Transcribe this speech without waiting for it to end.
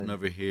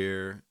over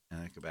here,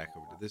 and I go back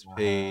over to this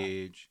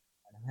page,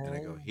 and I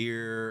go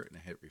here, and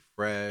I hit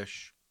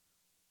refresh,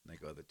 and I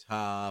go to the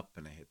top,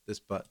 and I hit this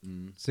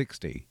button.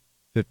 60,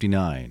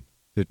 59,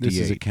 58. This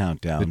is a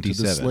countdown 57,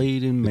 to the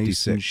Slade and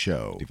Mayson 56,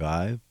 show.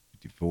 55,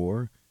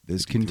 54.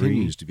 This 53,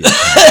 continues to be a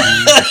countdown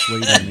to the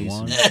Slade and Mayson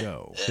 1,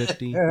 show.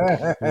 50,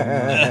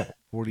 49,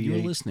 48. You're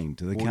listening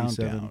to the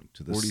 47, countdown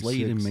to the 46,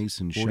 Slade and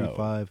Mayson show.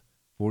 45,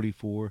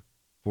 44,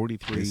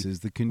 43. This is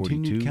the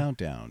continued 42,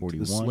 countdown 41, to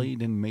the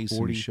Slade and Mason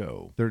 40,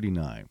 show.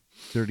 39,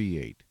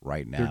 38.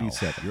 Right now,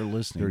 37, you're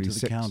listening 36,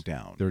 to the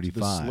countdown 35, to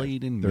the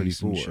Slade and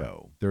Mason 34,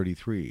 show.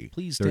 33.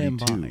 Please stand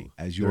 32, by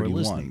as you are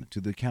 31, listening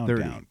to the countdown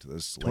 30, to the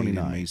Slade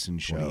 29, and Mason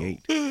show.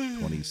 28,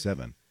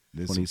 27.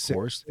 This, 26, of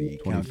course, the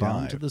 25,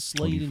 countdown to the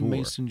Slade 24, and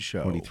Mason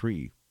show.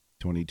 23,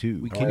 22.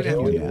 We All can right, have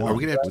here we to, go. are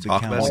we gonna have to With the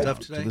talk about countdown stuff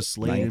to today? the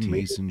Slade and 19,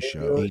 Mason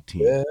show.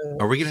 18.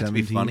 Are we gonna have to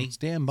be 17, funny?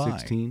 Stand by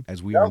 16,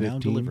 as we are now 15,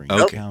 delivering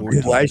Nope. a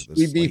countdown Why to should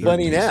the we be Slade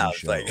funny and Mason now? It's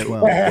show. like,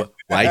 12,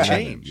 Why 11,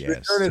 change? Yes,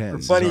 Been doing it 10 for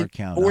is funny our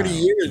countdown 40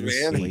 years, to the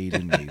man. Slade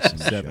and Mason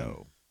 7,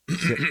 show.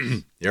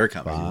 6, Here it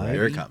comes. 5,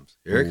 Here it comes.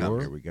 Here it 4,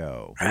 comes. Here we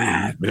go.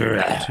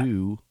 3,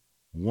 2,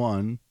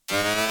 1.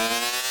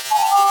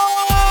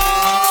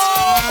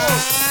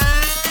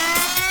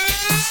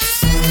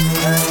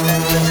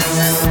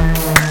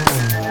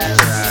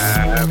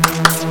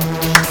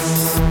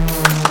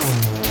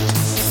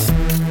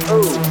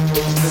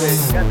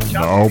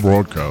 Now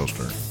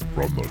broadcasting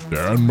from the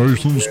Dan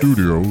Mason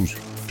Studios,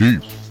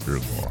 deep in the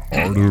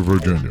heart of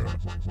Virginia.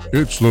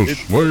 It's the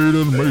Slade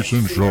and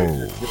Mason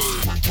Show.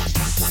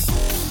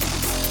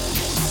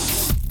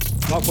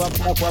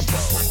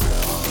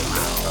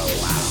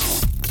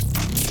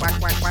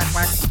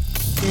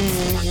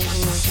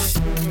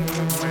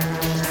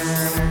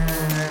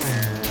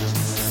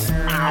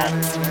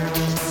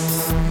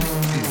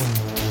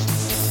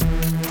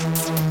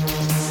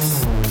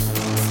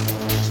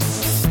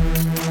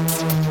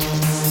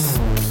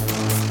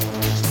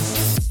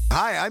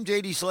 Hi, I'm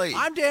JD Slade.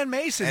 I'm Dan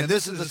Mason, and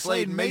this is the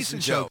Slade and Mason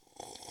Show.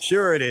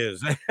 Sure it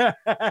is. Well,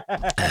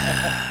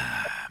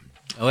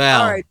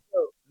 All right.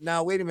 So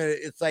now, wait a minute.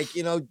 It's like,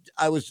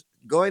 I was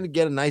going to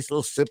get a nice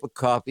little sip of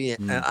coffee,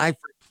 and I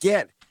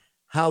forget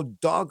how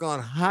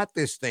doggone hot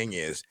this thing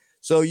is.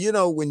 So,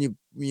 when you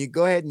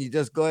go ahead and you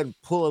just go ahead and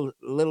pull a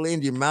little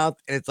into your mouth,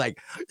 and it's like,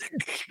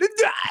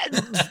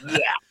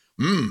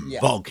 Yeah.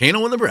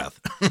 volcano in the breath.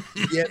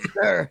 yes,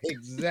 sir.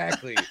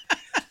 Exactly.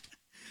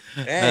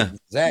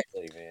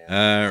 Exactly,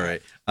 man. All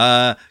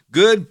right.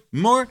 Good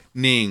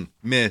morning,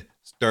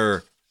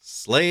 Mr.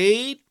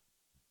 Slade.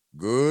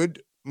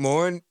 Good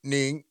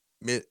morning,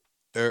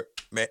 Mr.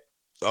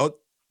 Mason.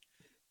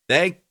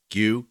 Thank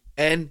you.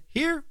 And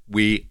here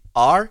we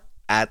are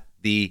at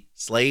the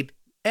Slade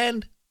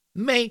and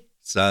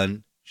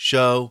Mason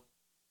show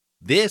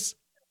this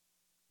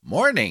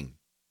morning.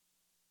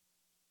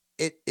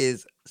 It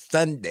is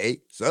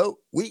Sunday, so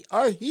we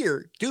are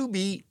here to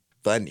be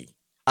funny.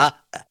 What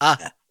the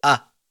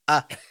hell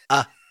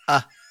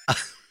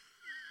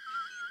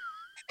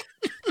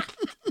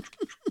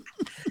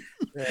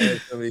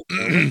is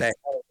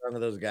wrong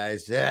with those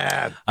guys?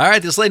 Yeah. All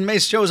right, the Slade and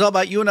Mason show is all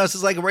about you and us.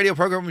 It's like a radio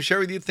program. We share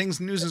with you things,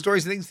 news, and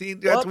stories, things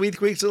throughout the week.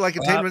 So like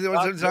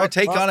our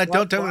take on it.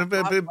 Don't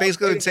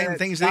basically saying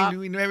things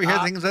we never hear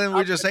things, and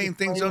we're just saying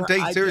things don't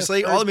take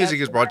seriously. All the music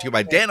is brought to you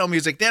by Dano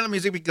Music,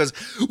 because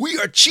we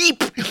are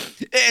cheap.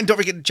 And don't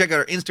forget to check out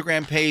our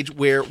Instagram page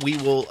where we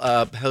will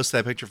post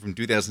that picture from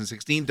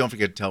 2016. Don't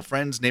forget to tell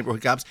friends,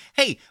 neighborhood cops.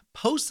 Hey,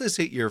 post this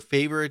at your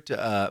favorite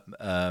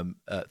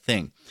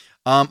thing.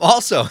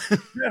 Also,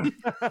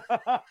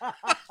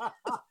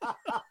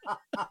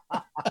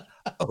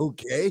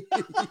 okay.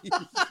 I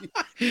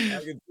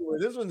can see where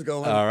this one's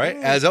going. All right.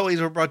 As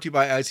always, we're brought to you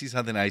by Icy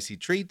Something Icy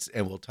Treats,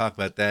 and we'll talk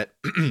about that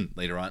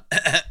later on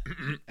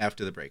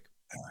after the break.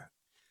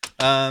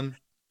 Now,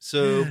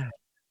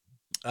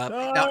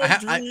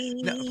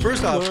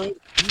 first off,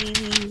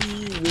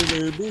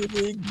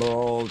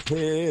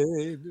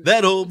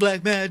 that old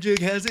black magic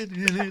has it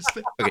in his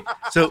face. Okay,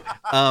 so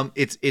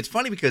it's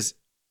funny because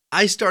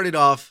I started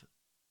off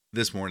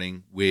this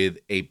morning with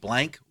a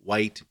blank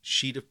white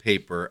sheet of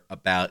paper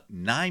about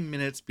 9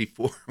 minutes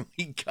before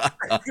we got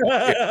on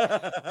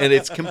here, and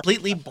it's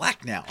completely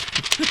black now.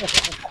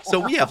 So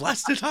we have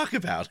lots to talk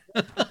about.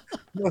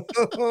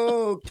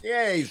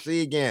 Okay,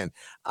 see again.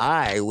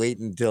 I wait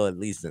until at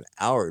least an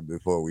hour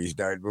before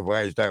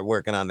I start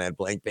working on that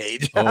blank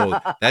page. Oh,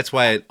 that's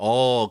why it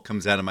all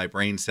comes out of my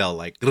brain cell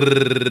like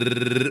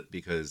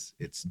because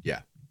it's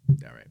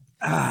all right.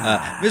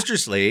 Mr.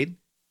 Slade.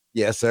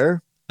 Yes,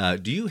 sir.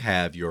 Do you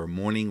have your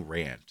morning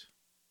rant?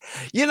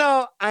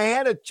 I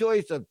had a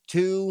choice of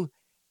two,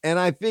 and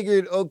I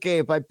figured, okay,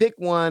 if I pick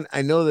one,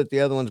 I know that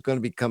the other one's going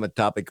to become a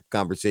topic of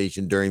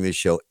conversation during this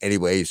show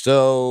anyway.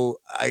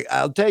 So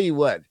I'll tell you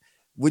what.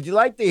 Would you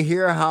like to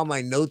hear how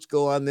my notes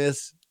go on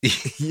this?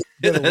 You're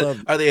gonna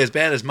love it. Are they as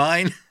bad as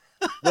mine?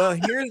 Well,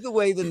 here's the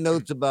way the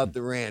notes about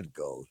the rant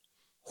goes.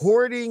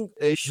 Hoarding,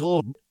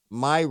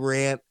 my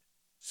rant,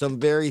 some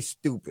very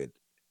stupid.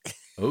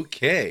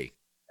 Okay.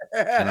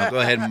 And I'll go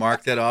ahead and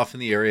mark that off in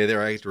the area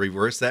there. I have to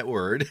reverse that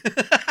word.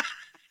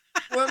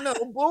 Well, no,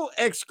 bull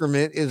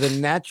excrement is a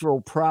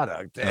natural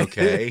product.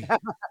 Okay.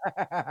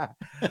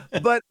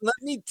 But let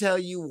me tell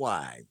you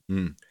why.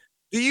 Mm.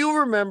 Do you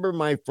remember,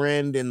 my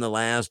friend, in the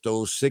last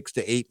 6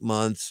 to 8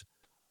 months,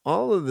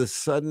 all of a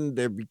sudden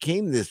there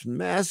became this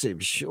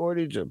massive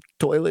shortage of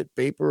toilet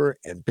paper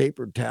and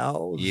paper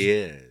towels?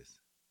 Yes.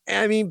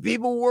 I mean,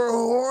 people were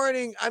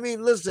hoarding. I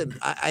mean, listen,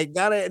 I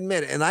gotta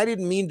admit, and I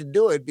didn't mean to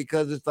do it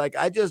because it's like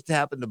I just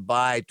happen to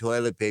buy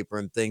toilet paper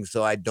and things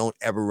so I don't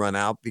ever run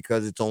out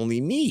because it's only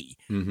me.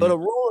 Mhm. But a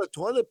roll of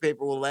toilet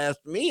paper will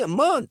last me a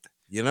month,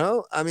 you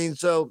know? I mean,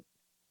 so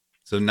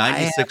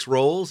 96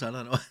 rolls? I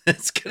don't know.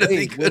 It's gonna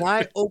be good. when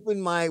I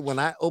open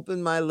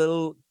my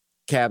little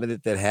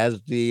cabinet that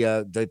has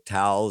the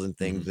towels and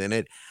things in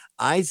it,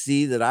 I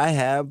see that I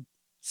have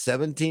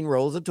 17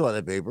 rolls of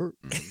toilet paper.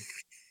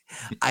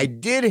 I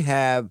did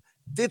have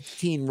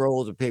 15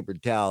 rolls of paper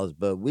towels,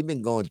 but we've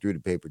been going through the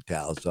paper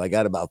towels, so I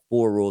got about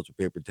 4 rolls of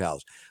paper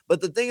towels.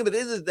 But the thing of it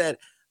is that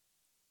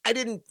I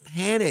didn't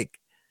panic.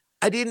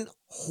 I didn't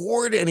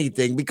hoard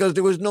anything because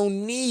there was no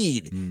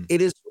need. It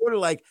is sort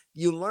of like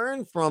you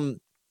learn from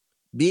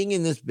being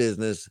in this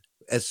business.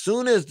 As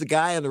soon as the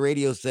guy on the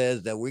radio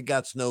says that we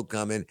got snow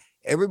coming,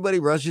 everybody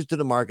rushes to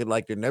the market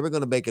like they're never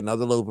going to bake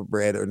another loaf of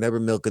bread or never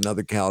milk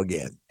another cow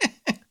again.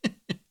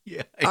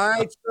 Yeah. All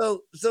right.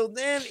 So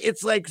then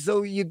it's like,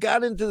 so you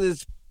got into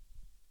this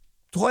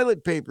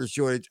toilet paper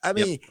shortage. I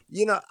mean,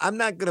 I'm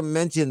not going to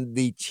mention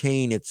the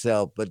chain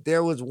itself, but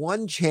there was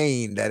one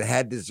chain that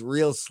had this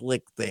real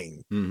slick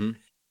thing. Mm-hmm.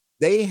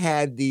 They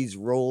had these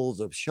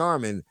rolls of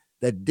Charmin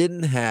that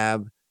didn't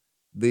have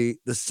the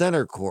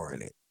center core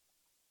in it.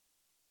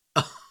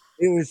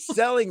 They were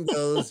selling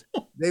those.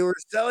 They were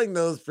selling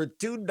those for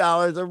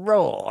 $2 a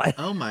roll.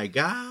 Oh my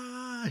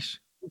gosh.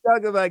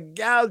 Talk about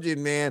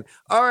gouging, man.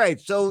 All right.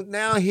 So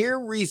now here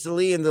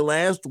recently in the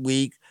last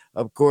week,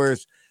 of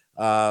course,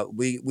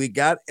 we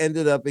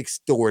ended up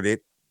extorted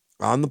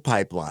on the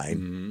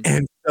pipeline.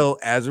 And so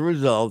as a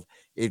result,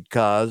 it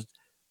caused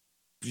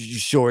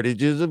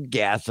shortages of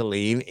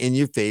gasoline in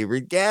your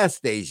favorite gas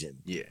station.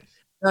 Yes.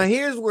 Now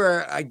here's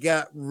where I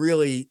got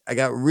really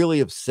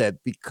upset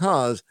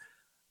because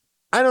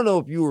I don't know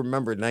if you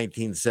remember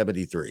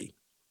 1973.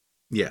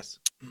 Yes.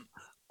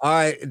 All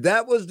right,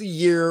 that was the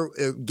year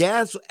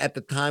gas at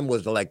the time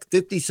was like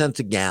 50 cents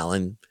a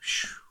gallon.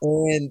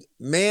 And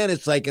man,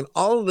 it's like, and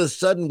all of a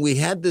sudden we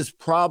had this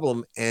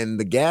problem and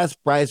the gas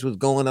price was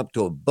going up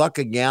to $1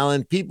 a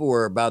gallon. People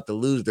were about to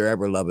lose their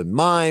ever loving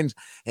minds.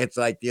 It's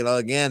like,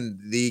 again,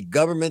 the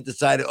government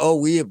decided,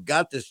 we have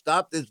got to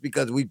stop this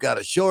because we've got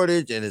a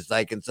shortage. And it's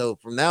like, and so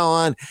from now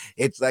on,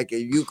 it's like,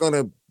 if you're going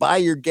to buy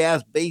your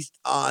gas based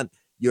on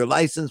your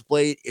license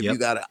plate, if you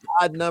got an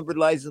odd numbered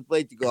license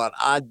plate, you go on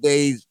odd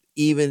days,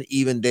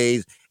 even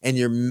days, and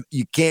you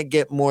can't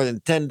get more than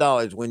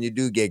 $10 when you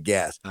do get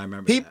gas. I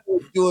remember people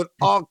were doing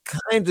all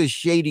kinds of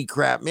shady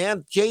crap,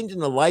 man, changing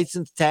the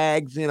license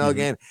tags.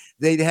 Again,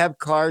 they'd have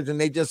cars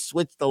and they just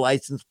switch the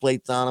license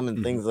plates on them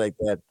and things like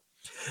that.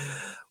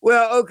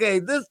 Well, okay,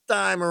 this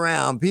time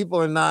around,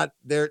 people are not,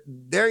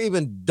 they're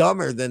even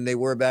dumber than they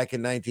were back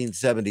in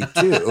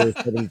 1972 or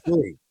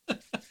 73.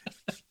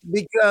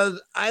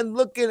 Because I'm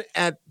looking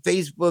at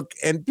Facebook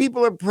and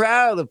people are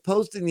proud of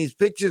posting these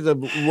pictures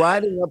of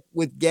riding up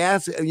with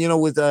gas,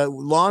 with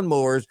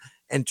lawnmowers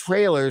and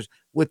trailers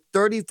with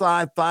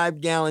 35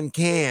 5-gallon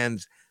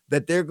cans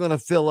that they're going to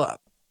fill up.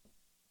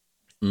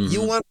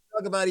 You want to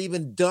talk about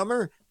even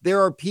dumber?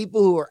 There are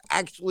people who are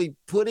actually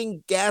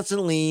putting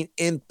gasoline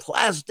in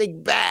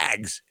plastic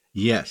bags.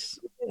 Yes.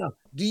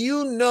 Do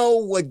you know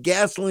what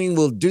gasoline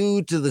will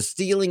do to the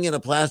stealing in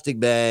a plastic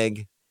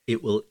bag?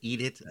 It will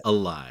eat it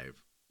alive.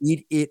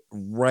 Eat it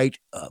right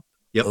up.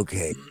 Yep.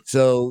 Okay.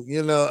 So,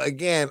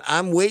 again,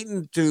 I'm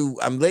waiting to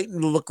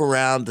look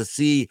around to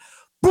see,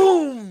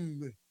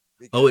 boom.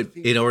 Oh,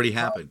 it already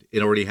happened.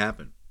 It already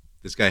happened.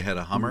 This guy had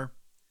a Hummer.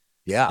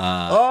 Yeah.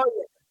 Yeah.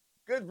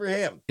 Good for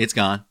him. It's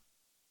gone.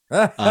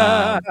 There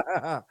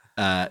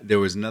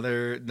was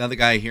another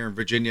guy here in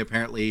Virginia,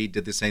 apparently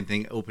did the same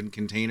thing, open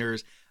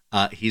containers.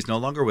 He's no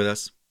longer with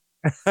us.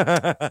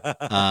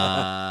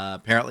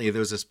 Apparently there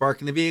was a spark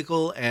in the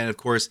vehicle. And of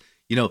course,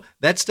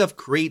 that stuff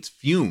creates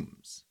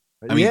fumes.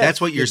 I mean, that's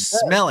what you're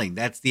smelling.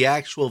 That's the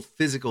actual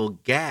physical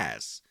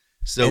gas.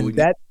 So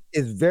that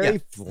is very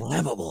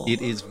flammable.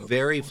 It is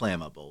very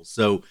flammable.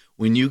 So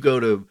when you go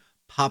to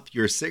pop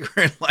your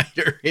cigarette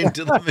lighter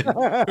into them,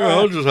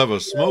 I'll just have a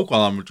smoke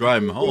while I'm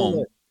driving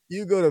home.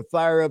 You go to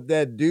fire up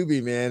that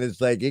doobie, man. It's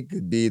like it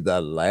could be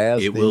the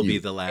last. It will be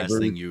the last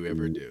thing you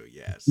ever do.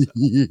 Yes.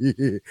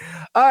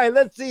 All right,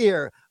 let's see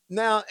here.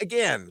 Now,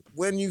 again,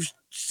 when you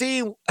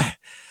see,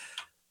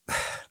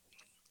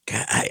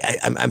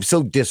 I'm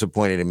so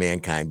disappointed in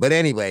mankind. But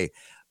anyway,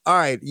 all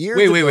right.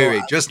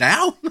 Wait. Just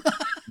now?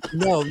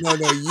 No.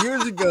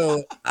 Years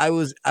ago, I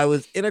was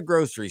in a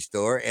grocery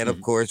store, and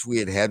of course, we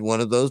had one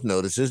of those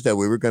notices that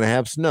we were going to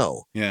have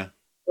snow. Yeah.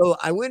 So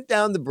I went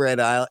down the bread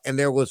aisle, and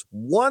there was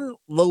one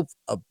loaf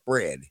of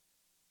bread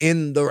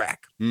in the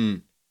rack.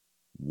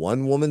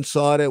 One woman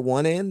saw it at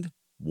one end,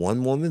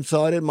 one woman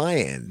saw it at my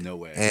end. No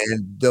way.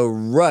 And the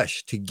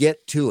rush to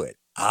get to it.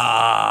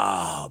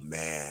 Oh,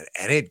 man.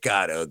 And it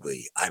got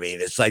ugly. I mean,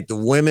 it's like the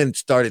women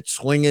started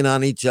swinging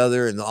on each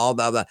other and all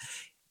blah, blah.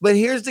 But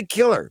here's the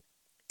killer.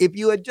 If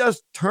you had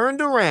just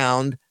turned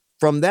around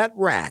from that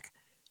rack,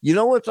 you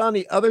know what's on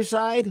the other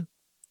side?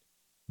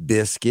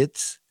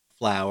 Biscuits.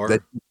 Flour.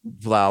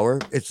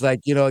 It's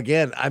like,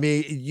 again, I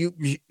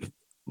mean,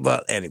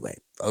 well, anyway.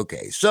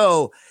 Okay.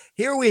 So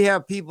here we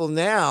have people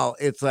now.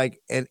 It's like,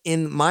 and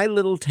in my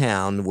little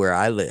town where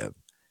I live,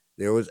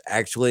 there was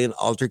actually an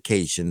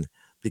altercation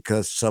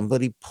because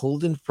somebody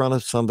pulled in front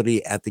of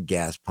somebody at the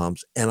gas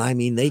pumps. And I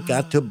mean, they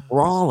got to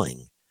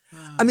brawling.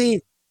 I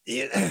mean,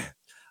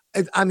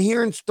 I'm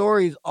hearing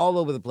stories all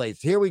over the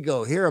place. Here we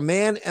go. Here, a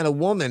man and a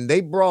woman,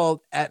 they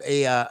brawled at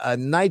a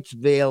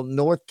Knightsville,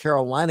 North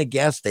Carolina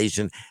gas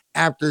station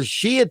after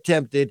she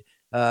attempted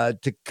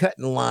to cut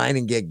in line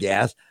and get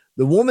gas.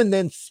 The woman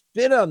then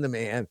spit on the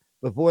man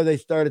before they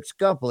started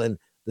scuffling.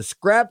 The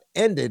scrap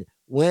ended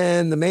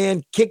when the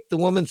man kicked the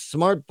woman's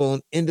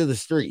smartphone into the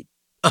street.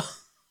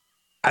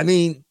 I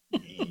mean,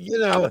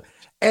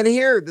 and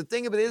here, the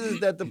thing of it is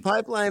that the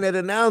pipeline had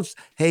announced,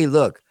 hey,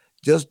 look,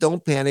 just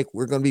don't panic.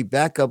 We're going to be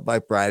back up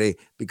by Friday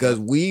because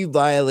we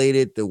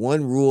violated the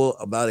one rule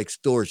about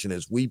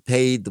extortionists. We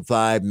paid the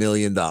 $5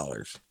 million.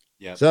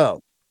 Yeah.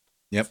 So,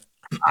 yep.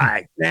 All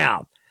right.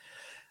 Now,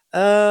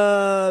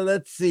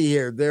 let's see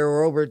here.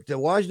 The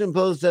Washington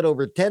Post said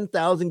over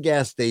 10,000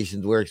 gas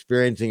stations were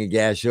experiencing a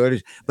gas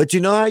shortage. But you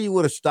know how you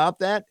would have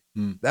stopped that?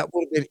 That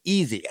would have been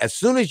easy. As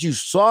soon as you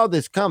saw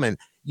this coming,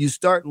 you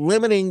start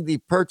limiting the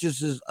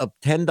purchases of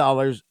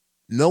 $10,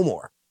 no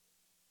more.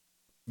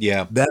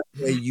 Yeah. That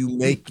way you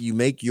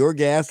make your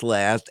gas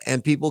last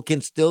and people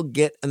can still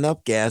get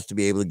enough gas to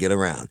be able to get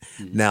around.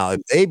 Now,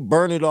 if they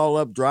burn it all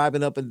up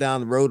driving up and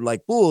down the road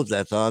like fools,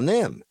 that's on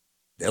them.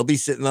 They'll be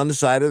sitting on the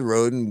side of the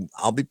road and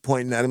I'll be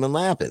pointing at them and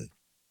laughing.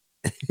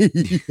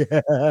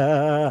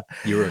 Yeah.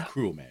 You're a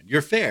cruel man.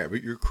 You're fair,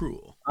 but you're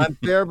cruel. I'm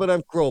fair, but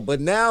I'm cruel.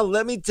 But now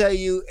let me tell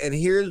you, and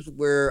here's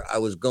where I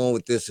was going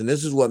with this, and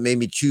this is what made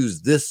me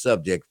choose this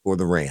subject for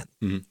the rant.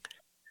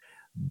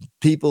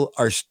 People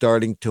are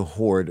starting to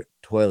hoard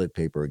toilet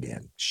paper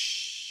again.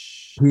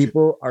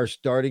 People are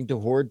starting to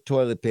hoard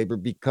toilet paper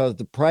because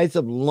the price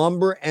of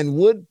lumber and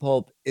wood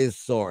pulp is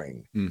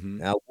soaring.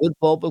 Now, wood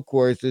pulp, of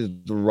course, is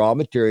the raw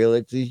material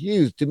that is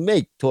used to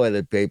make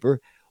toilet paper.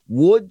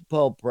 Wood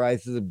pulp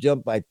prices have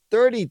jumped by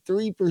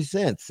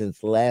 33%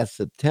 since last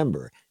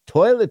September.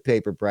 Toilet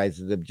paper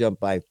prices have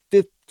jumped by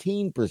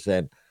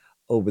 15%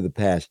 over the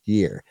past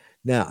year.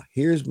 Now,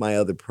 here's my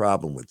other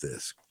problem with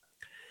this.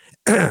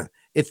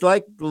 It's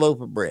like the loaf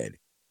of bread.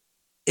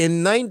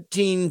 In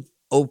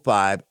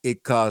 1905,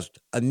 it cost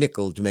a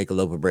nickel to make a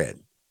loaf of bread.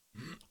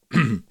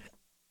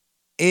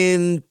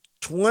 In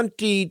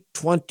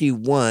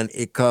 2021,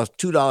 it costs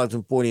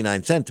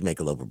 $2.49 to make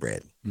a loaf of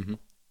bread.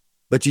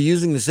 But you're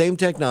using the same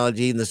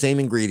technology and the same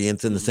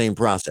ingredients and the same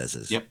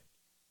processes. Yep.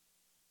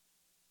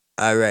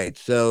 All right.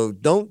 So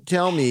don't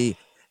tell me,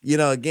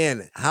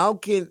 again, how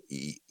can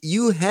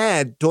you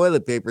had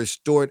toilet paper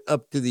stored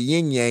up to the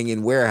yin yang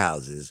in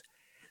warehouses?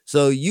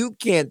 So you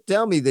can't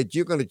tell me that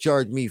you're going to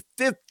charge me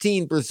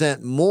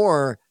 15%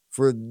 more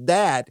for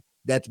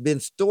that's been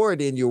stored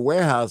in your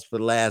warehouse for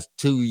the last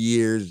 2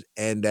 years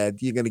and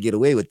you're going to get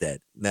away with that.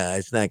 No,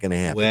 it's not going to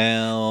happen.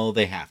 Well,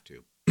 they have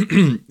to.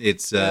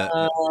 It's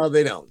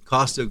they don't.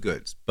 Cost of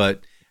goods.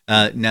 But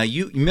now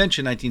you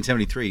mentioned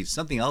 1973.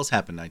 Something else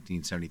happened in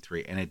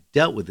 1973, and it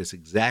dealt with this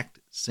exact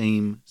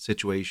same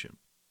situation.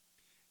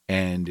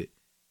 And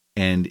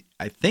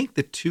I think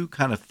the two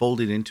kind of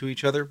folded into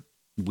each other.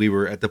 We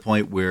were at the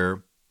point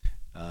where,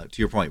 to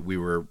your point, we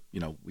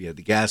had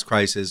the gas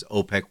crisis.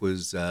 OPEC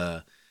was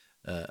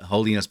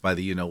holding us by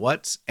the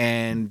you-know-whats.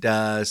 And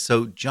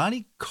so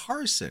Johnny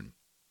Carson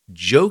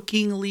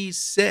jokingly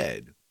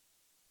said,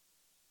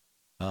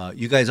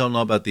 you guys all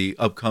know about the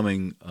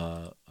upcoming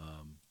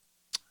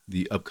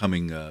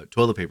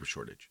toilet paper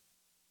shortage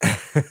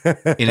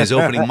in his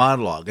opening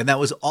monologue. And that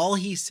was all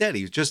he said.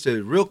 He was just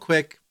a real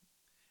quick,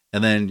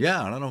 and then,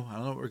 I don't know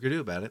what we're going to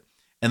do about it.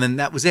 And then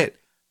that was it.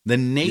 The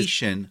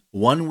nation,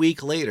 1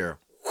 week later,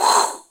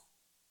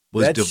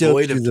 was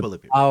devoid of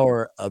toilet paper.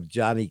 Power of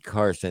Johnny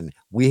Carson.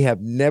 We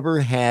have never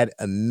had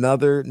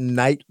another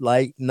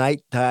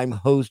nighttime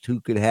host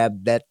who could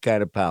have that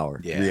kind of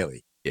power. Yeah.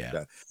 Really. Yeah.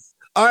 So,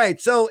 all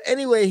right. So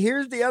anyway,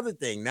 here's the other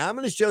thing. Now I'm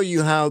going to show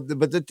you how,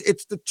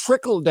 it's the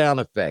trickle down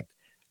effect.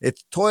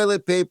 It's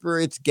toilet paper.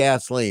 It's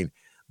gasoline.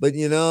 But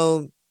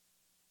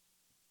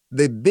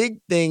the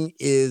big thing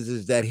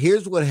is that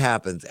here's what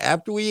happens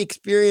after we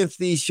experience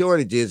these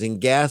shortages in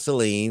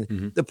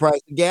gasoline. The price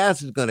of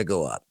gas is going to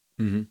go up.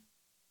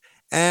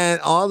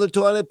 And all the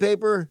toilet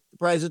paper, the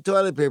price of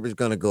toilet paper is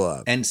going to go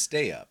up. And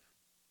stay up.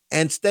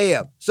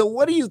 So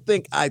what do you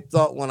think I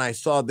thought when I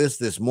saw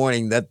this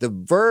morning, that The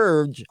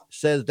Verge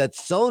says that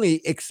Sony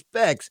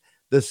expects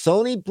the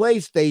Sony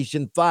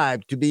PlayStation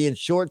 5 to be in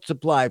short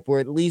supply for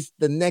at least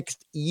the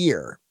next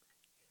year?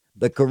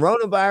 The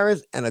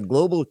coronavirus and a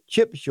global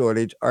chip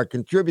shortage are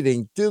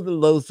contributing to the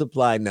low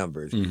supply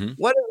numbers. Mhm.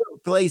 What does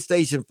a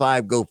PlayStation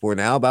 5 go for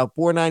now? About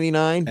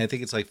 $499? I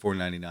think it's like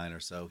 $499 or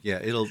so. Yeah,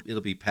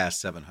 it'll be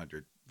past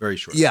 700 very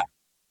shortly. Yeah,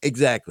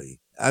 exactly.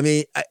 I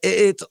mean,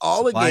 it's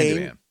all Supply a and game.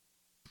 demand.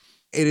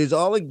 It is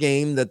all a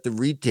game that the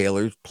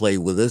retailers play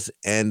with us.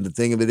 And the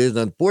thing of it is,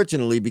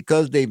 unfortunately,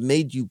 because they've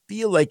made you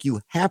feel like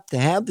you have to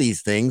have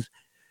these things,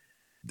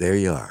 there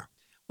you are.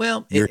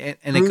 Well, You're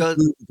and it goes.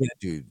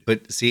 dude.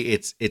 But see,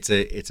 it's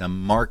a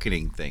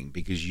marketing thing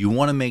because you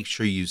want to make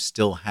sure you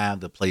still have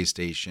the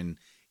PlayStation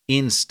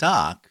in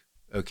stock.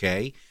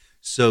 Okay,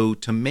 so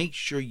to make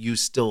sure you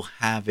still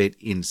have it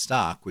in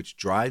stock, which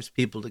drives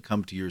people to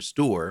come to your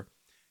store,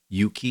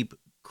 you keep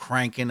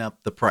cranking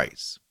up the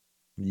price.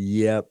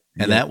 Yep.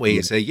 And that way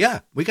you say,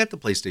 yeah, we got the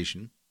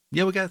PlayStation.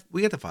 Yeah, we got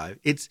the 5.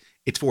 It's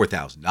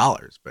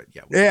 $4,000, but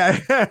yeah.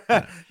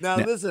 Yeah. Now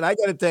listen, I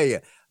got to tell you,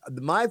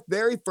 my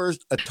very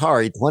first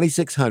Atari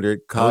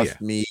 2600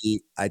 cost me,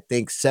 I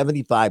think,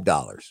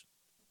 $75.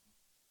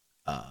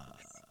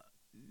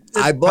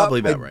 I bought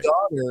probably my about right.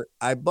 daughter.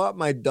 I bought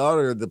my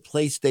daughter the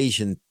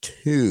PlayStation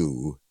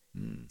 2,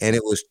 and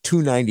it was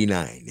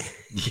 $299.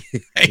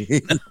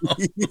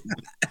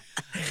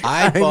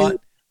 I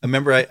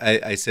remember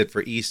I said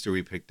for Easter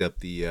we picked up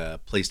the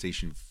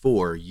PlayStation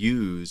 4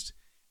 used,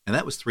 and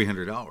that was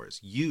 $300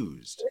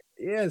 used.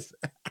 Yes,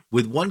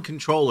 with one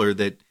controller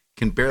that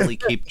can barely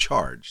keep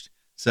charged.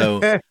 So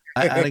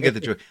I don't get the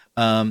joke.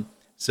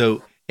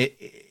 So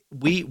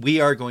we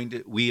are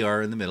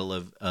in the middle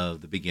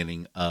of the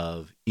beginning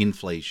of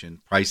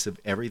inflation. Price of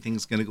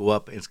everything's going to go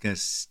up. It's going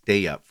to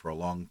stay up for a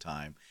long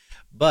time.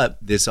 But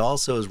this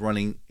also is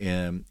running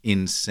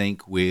in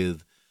sync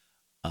with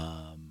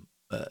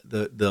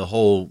the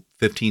whole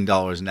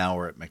 $15 an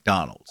hour at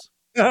McDonald's.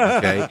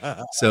 Okay,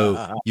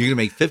 so you're gonna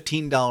make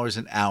 $15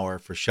 an hour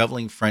for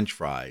shoveling French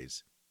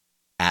fries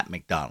at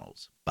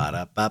McDonald's.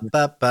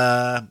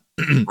 Ba-da-ba-ba-ba.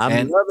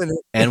 I'm loving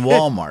it. And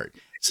Walmart.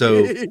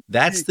 So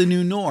that's the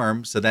new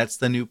norm. So that's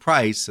the new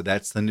price. So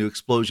that's the new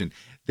explosion.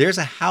 There's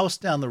a house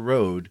down the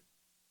road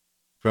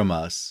from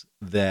us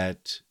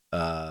that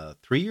 4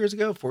 years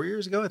ago,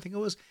 I think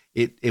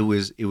it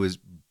was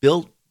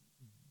built,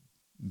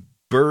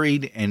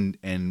 buried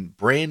and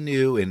brand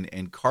new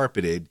and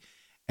carpeted,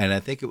 and I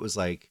think it was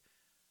like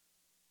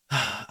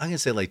I'm gonna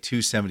say like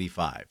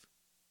 $275.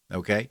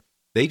 Okay,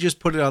 they just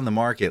put it on the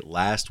market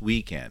last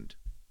weekend,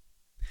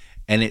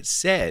 and it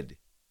said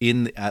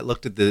I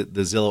looked at the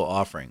Zillow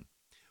offering.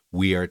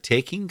 We are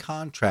taking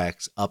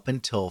contracts up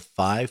until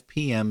 5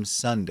 p.m.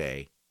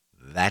 Sunday.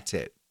 That's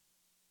it.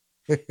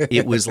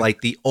 It was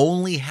like the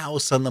only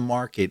house on the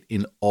market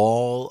in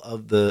all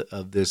of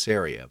this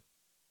area.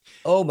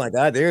 Oh my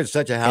God, there's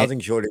such a housing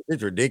shortage.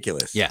 It's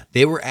ridiculous. Yeah,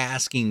 they were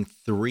asking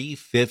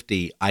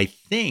 $350. I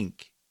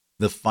think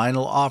the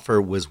final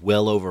offer was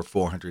well over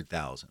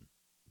 $400,000.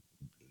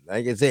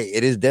 Like I say,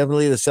 it is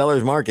definitely the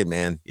seller's market,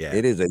 man. Yeah,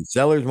 it is a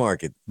seller's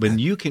market. When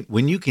you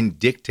can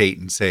dictate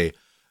and say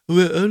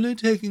we're only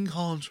taking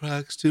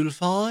contracts till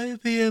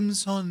 5 p.m.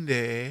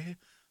 Sunday.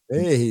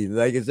 Hey,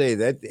 like I say,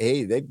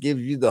 that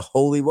gives you the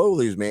holy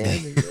wolies,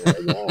 man.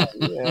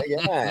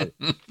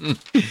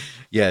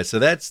 Yeah, so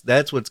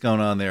that's what's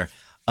going on there.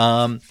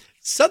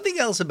 Something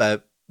else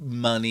about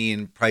money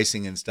and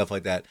pricing and stuff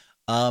like that.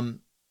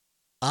 I'm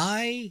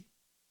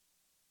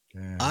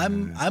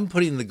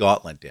putting the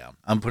gauntlet down.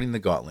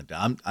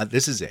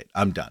 This is it.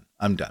 I'm done.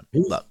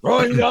 Look.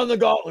 Throwing down the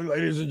gauntlet,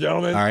 ladies and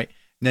gentlemen. All right.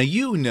 Now,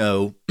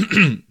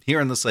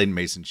 here on the Slade and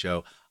Mayson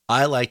Show,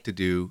 I like to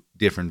do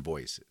different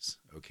voices.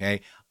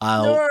 Okay.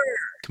 I'll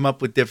come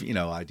up with different,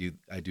 I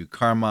do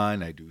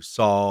Carmine, I do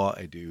Saul,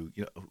 I do,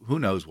 who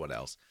knows what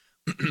else.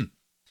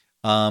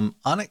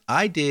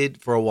 I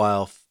did for a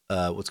while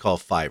what's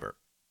called Fiverr.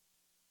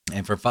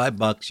 And for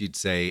 $5, you'd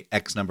say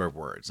X number of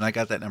words. And I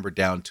got that number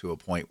down to a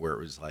point where it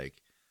was like,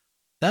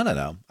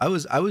 no. I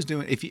was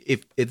doing,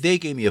 if they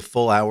gave me a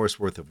full hour's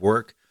worth of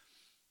work,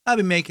 I'd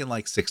be making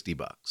like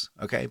 $60.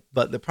 Okay.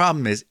 But the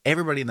problem is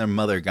everybody and their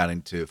mother got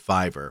into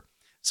Fiverr.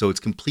 So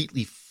it's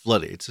completely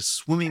flooded. It's a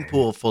swimming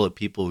pool full of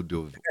people who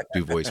do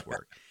voice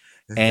work.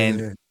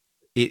 And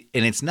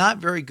it's not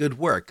very good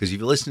work because if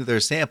you listen to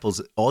their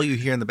samples, all you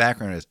hear in the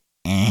background is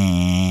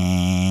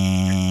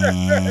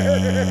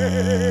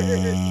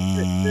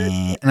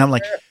and I'm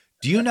like,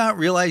 do you not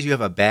realize you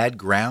have a bad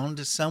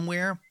ground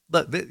somewhere?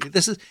 Look,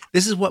 this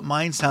is what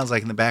mine sounds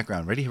like in the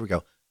background. Ready? Here we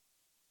go.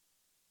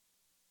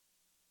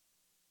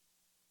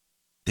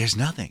 There's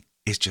nothing.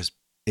 It's just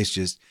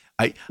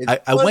I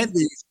went to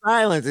be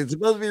silence. It's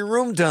supposed to be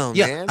room tone,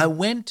 man. I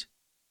went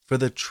for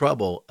the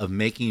trouble of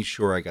making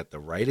sure I got the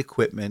right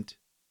equipment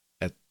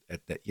at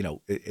that,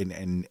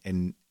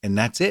 and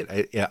that's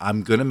it.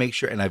 I'm gonna make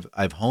sure, and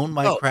I've honed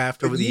my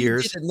craft over the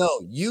years.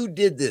 You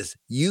did this.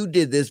 You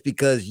did this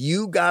because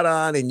you got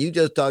on and you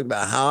just talked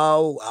about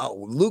how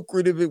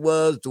lucrative it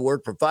was to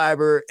work for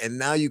Fiverr, and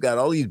now you got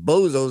all these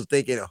bozos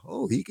thinking,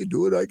 "Oh, he can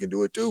do it. I can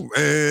do it too."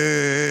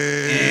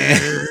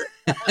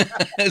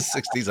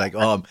 60's like,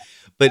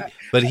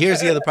 but here's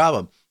the other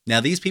problem. Now,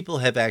 these people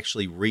have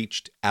actually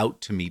reached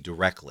out to me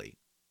directly,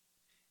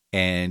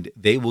 and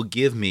they will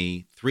give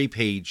me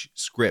 3-page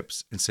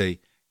scripts and say,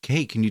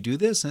 "Hey, can you do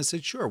this?" And I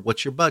said, "Sure.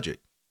 What's your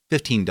budget?"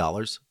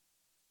 $15.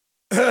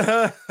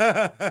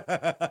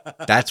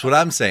 That's what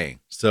I'm saying.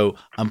 So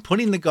I'm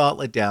putting the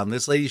gauntlet down.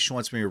 This lady, she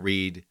wants me to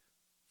read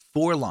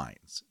 4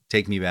 lines.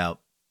 Take me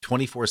about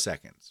 24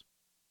 seconds.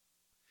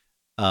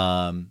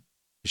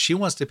 She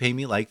wants to pay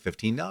me like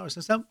 $15.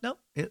 I said, no,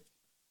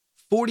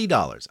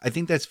 $40. I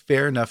think that's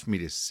fair enough for me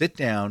to sit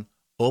down,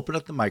 open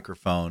up the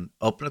microphone,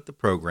 open up the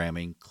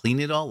programming, clean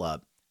it all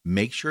up,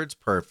 make sure it's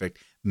perfect,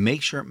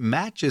 make sure it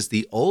matches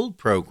the old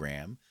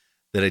program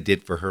that I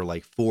did for her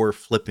like 4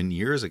 flipping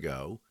years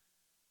ago,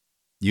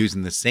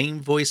 using the same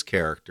voice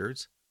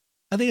characters.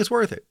 I think it's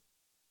worth it.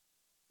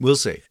 We'll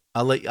see.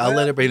 I'll let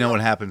everybody know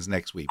what happens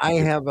next week. I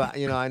have,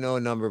 I know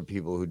a number of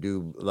people who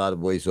do a lot of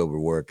voiceover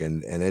work,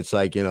 and it's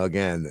like,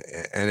 again,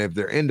 and if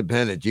they're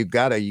independent, you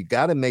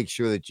gotta make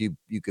sure that you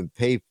can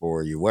pay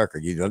for your worker.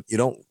 You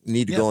don't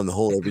need to go in the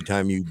hole every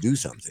time you do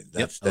something.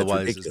 That's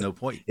Otherwise, ridiculous. there's no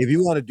point. If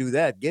you want to do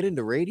that, get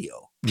into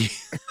radio.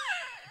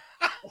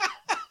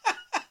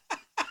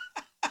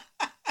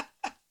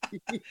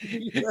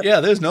 Yeah,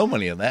 there's no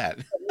money in that.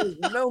 There's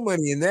no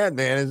money in that,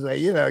 man. It's like,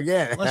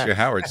 again, Unless you're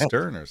Howard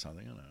Stern or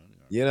something. I don't know.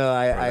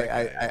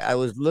 I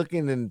was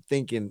looking and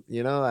thinking,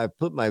 I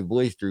put my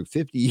voice through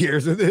 50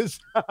 years of this.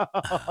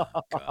 Oh,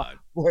 God.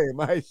 Boy, am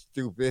I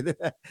stupid.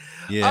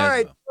 Yeah. All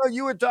right. So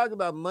you were talking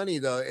about money,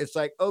 though. It's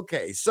like,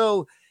 okay,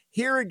 so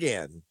here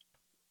again,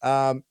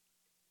 I'm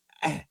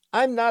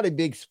not a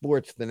big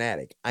sports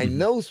fanatic. I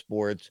know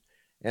sports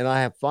and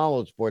I have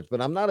followed sports, but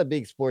I'm not a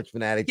big sports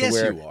fanatic. Yes,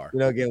 to where, you are.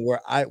 Again,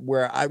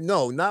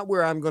 not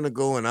where I'm going to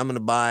go and I'm going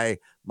to buy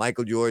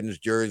Michael Jordan's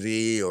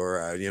jersey or,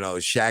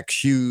 Shaq's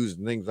shoes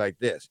and things like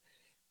this.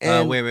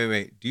 And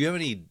Wait. Do you have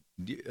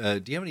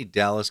any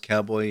Dallas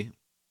Cowboy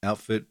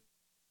outfit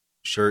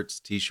shirts,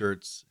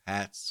 T-shirts,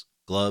 hats,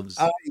 gloves?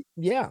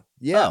 Yeah.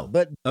 Oh,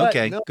 but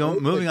okay. no,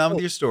 Moving on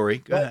with your story.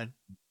 Go ahead.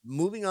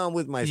 Moving on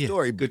with my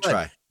story. Good but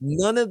try.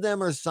 None of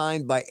them are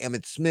signed by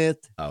Emmitt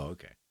Smith. Oh,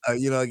 okay.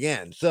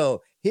 Again.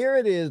 So here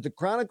it is. The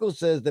Chronicle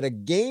says that a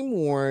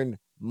game-worn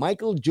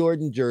Michael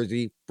Jordan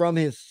jersey from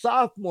his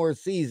sophomore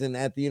season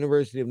at the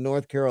University of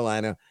North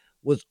Carolina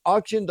was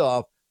auctioned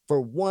off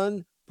for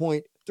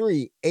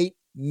 $1.38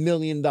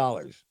 million.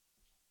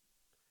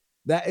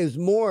 That is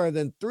more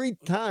than 3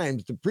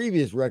 times the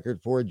previous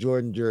record for a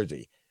Jordan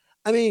jersey.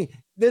 I mean,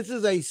 this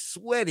is a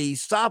sweaty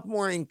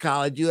sophomore in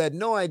college. You had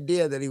no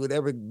idea that he would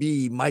ever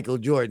be Michael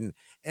Jordan.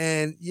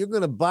 And you're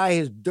going to buy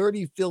his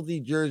dirty, filthy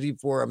jersey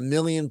for $1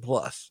 million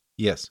plus.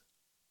 Yes.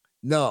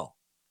 No.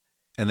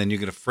 And then you're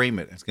going to frame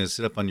it. It's going to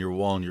sit up on your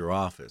wall in your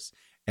office.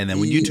 And then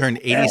when you turn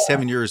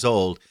 87 years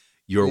old,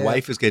 your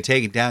wife is going to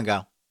take it down and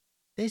go,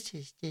 "This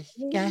is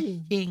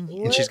disgusting."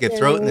 And she's going to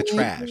throw it in the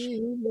trash.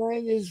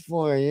 What is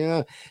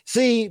for,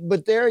 See,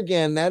 but there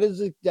again, that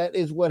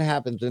is what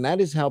happens. And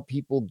that is how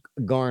people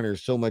garner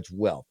so much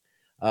wealth.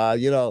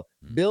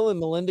 Bill and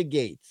Melinda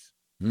Gates.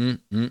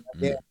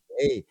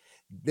 Hey,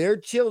 their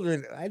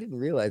children, I didn't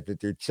realize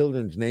that their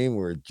children's name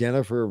were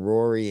Jennifer,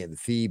 Rory, and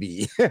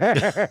Phoebe.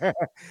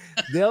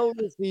 They'll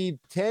receive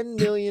 $10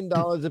 million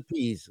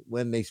apiece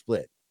when they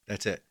split.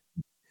 That's it.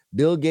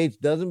 Bill Gates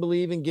doesn't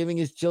believe in giving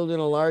his children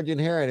a large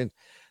inheritance.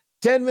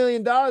 $10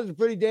 million is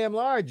pretty damn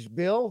large,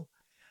 Bill.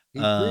 He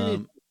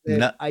previously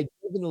said, I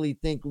definitely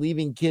think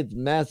leaving kids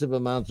massive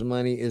amounts of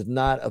money is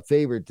not a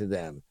favor to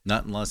them.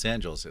 Not in Los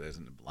Angeles. It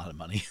isn't a lot of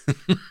money.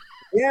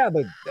 Yeah,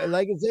 but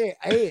like I say,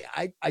 hey,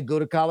 I go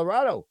to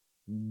Colorado,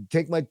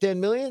 take my 10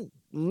 million,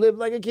 live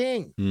like a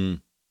king.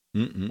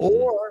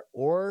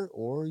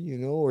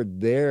 Or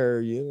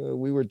there,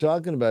 we were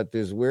talking about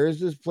this. Where is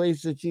this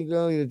place that you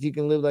go that you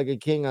can live like a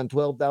king on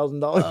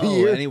 $12,000 a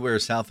year? Anywhere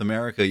South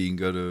America. You can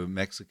go to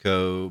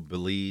Mexico,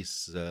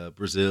 Belize,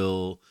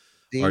 Brazil,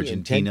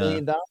 Argentina. $10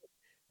 million.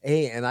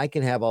 Hey, and I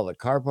can have all the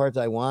car parts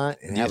I want.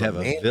 And you'd have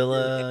a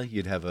villa.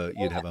 You'd have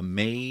a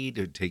maid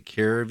to take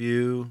care of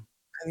you.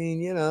 I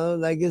mean,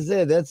 like I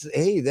said, that's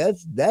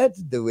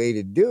the way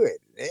to do it.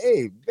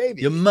 Hey,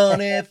 baby. Your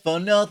money for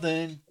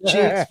nothing,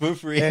 chicks for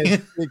free.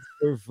 Chicks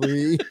for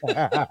free.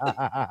 Money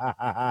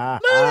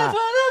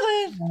for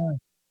nothing.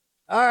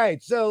 All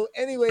right. So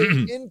anyway,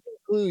 in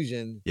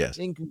conclusion,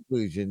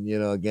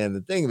 again,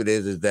 the thing of it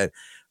is that,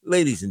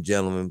 ladies and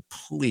gentlemen,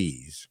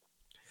 please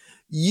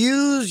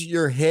use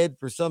your head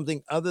for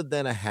something other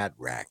than a hat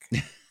rack.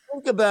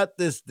 Think about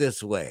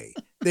this way.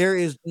 There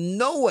is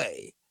no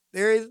way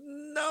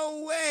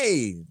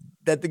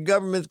that the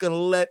government's going to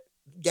let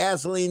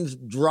gasolines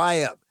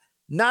dry up.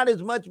 Not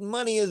as much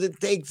money as it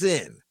takes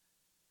in.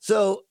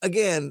 So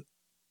again,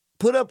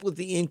 put up with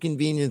the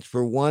inconvenience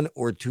for 1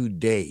 or 2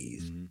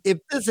 days. Mm-hmm. If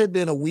this had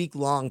been a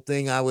week-long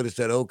thing, I would have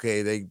said,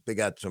 okay, they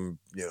got some,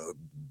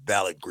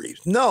 valid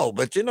griefs. No,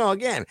 but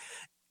again,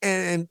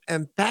 and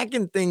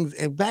packing things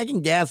and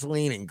packing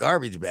gasoline in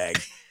garbage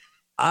bags.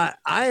 I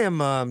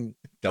am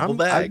double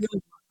bag.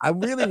 I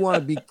really want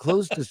to be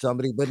close to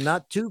somebody, but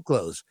not too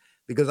close.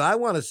 because I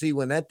want to see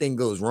when that thing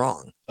goes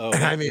wrong. Oh,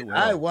 I it mean, will.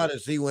 I want to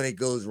see when it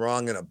goes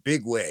wrong in a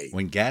big way.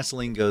 When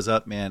gasoline goes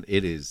up, man,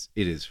 it is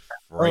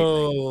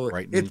frightening.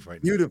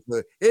 Frightening.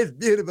 Beautiful. It's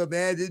beautiful,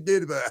 man. It's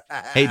beautiful.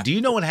 Hey, do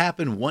you know what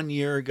happened 1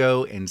 year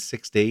ago in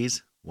 6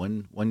 days?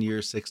 One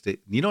year, 6 days.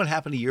 You know what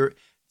happened a year?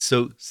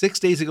 So 6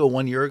 days ago,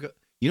 1 year ago.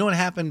 You know what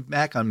happened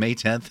back on May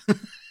 10th?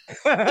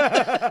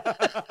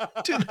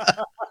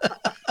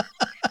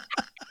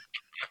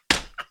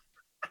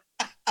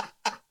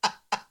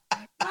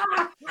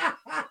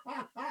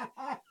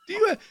 Do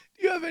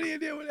you have any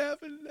idea what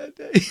happened that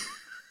day?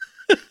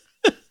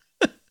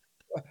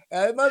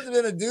 It must have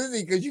been a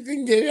doozy because you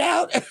couldn't get it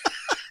out.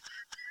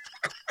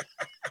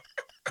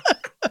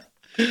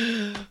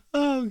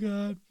 Oh,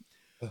 God.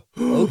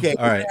 Okay.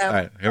 All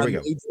right. Here we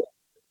go.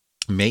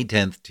 May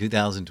 10th,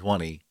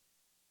 2020.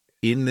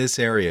 In this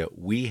area,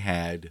 we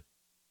had,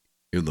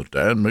 in the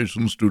Dan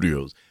Mayson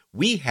Studios,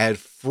 we had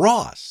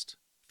frost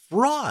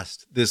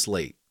this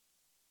late.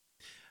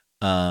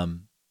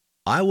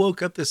 I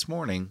woke up this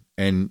morning,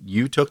 and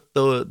you took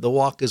the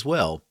walk as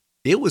well.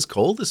 It was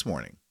cold this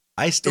morning.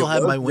 I still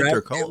have my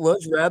winter coat. It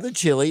was rather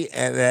chilly,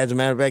 and as a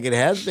matter of fact, it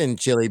has been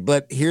chilly.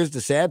 But here's the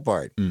sad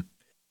part.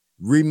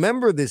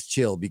 Remember this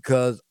chill,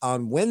 because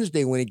on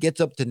Wednesday, when it gets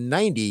up to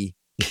 90,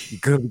 you're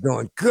going to be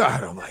going,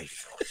 God almighty.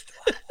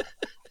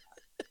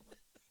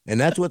 And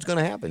that's what's going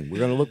to happen. We're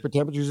going to look for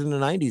temperatures in the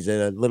 90s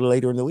a little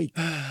later in the week.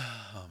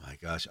 Oh, my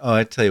gosh. Oh,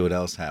 I tell you what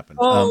else happened.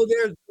 Oh,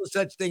 there's no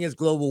such thing as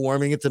global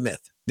warming. It's a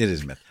myth. It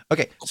is a myth.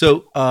 Okay,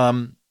 so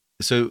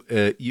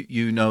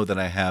you know that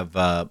I have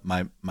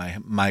my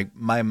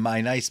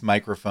nice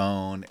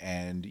microphone,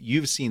 and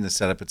you've seen the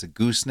setup. It's a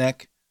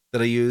gooseneck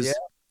that I use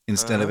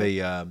instead of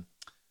an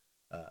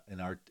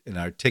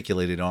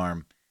articulated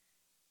arm.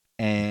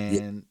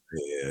 And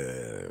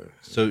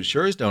so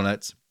sure as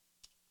donuts,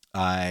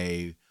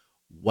 I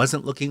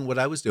wasn't looking what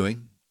I was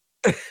doing,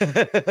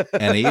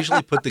 and I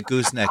usually put the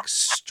gooseneck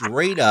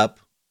straight up,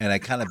 and I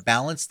kind of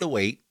balance the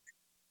weight.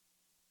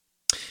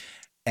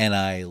 And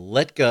I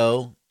let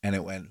go, and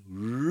it went.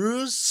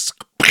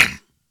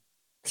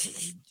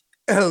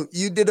 Oh,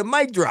 you did a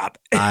mic drop.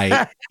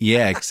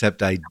 Except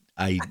the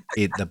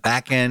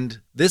back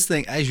end. This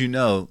thing, as you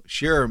know,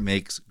 Shure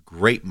makes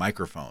great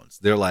microphones.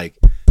 They're like,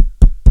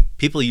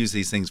 people use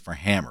these things for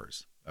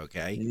hammers.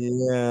 Okay.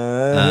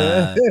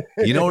 Yeah.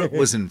 You know what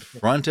was in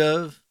front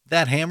of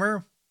that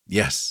hammer?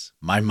 Yes,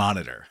 my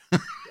monitor.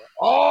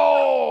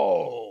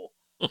 Oh.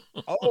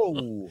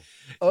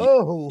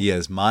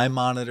 Yes, my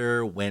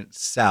monitor went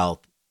south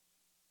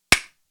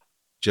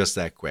just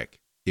that quick.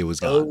 It was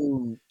gone.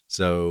 Oh.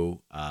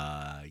 So,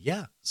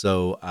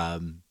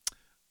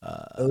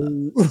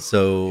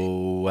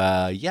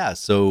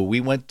 So we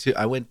went to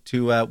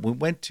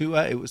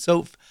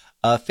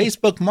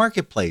Facebook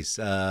Marketplace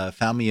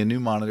found me a new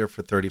monitor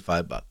for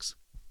 $35.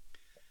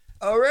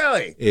 Oh,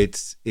 really?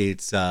 It's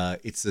the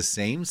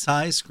same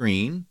size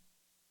screen,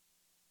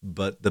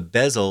 but the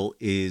bezel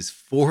is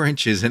 4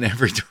 inches in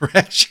every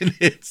direction.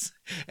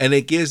 And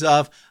it gives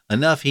off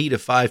enough heat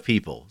of 5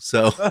 people.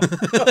 So,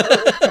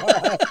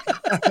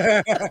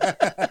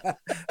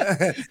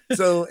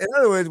 so in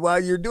other words, while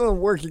you're doing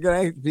work, you're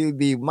going to actually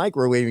be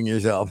microwaving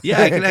yourself.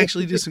 Yeah, I can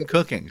actually do some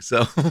cooking.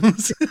 So,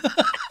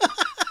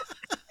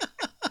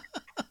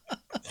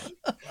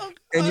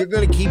 and you're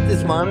going to keep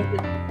this monitor?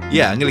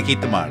 Yeah, I'm going to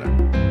keep the monitor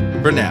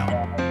for now.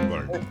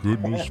 Thank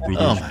goodness for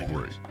this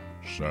break.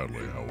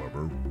 Sadly,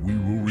 however, we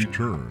will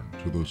return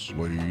to the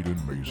Slade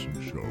and Mayson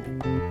Show.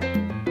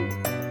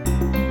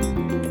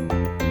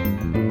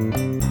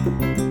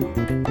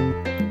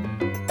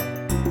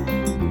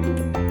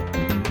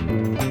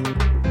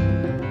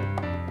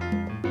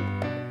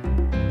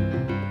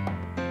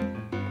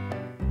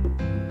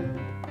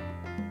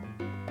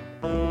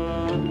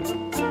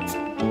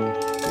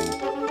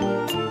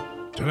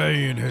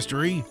 Today in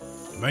history,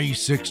 May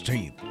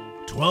 16th,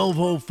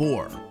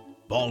 1204,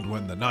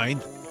 Baldwin IX,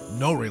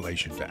 no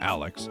relation to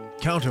Alex,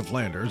 Count of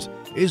Flanders,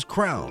 is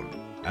crowned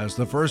as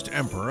the first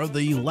emperor of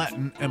the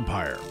Latin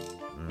Empire.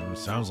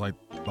 Sounds like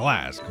the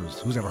last, because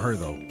who's ever heard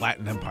of the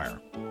Latin Empire?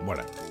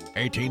 Whatever.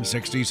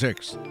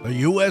 1866, the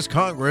U.S.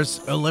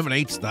 Congress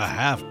eliminates the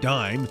half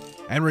dime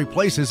and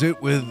replaces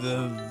it with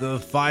the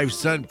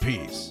 5-cent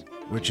piece,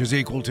 which is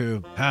equal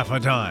to half a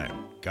dime.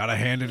 Gotta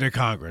hand it to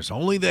Congress.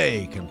 Only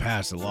they can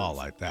pass a law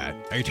like that.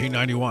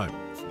 1891,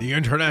 the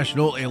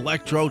International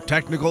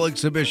Electrotechnical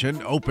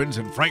Exhibition opens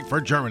in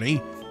Frankfurt,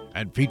 Germany,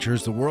 and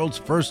features the world's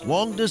first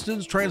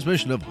long-distance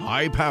transmission of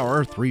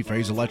high-power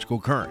 3-phase electrical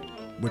current,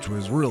 which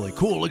was really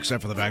cool,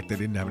 except for the fact they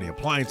didn't have any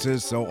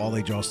appliances, so all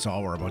they just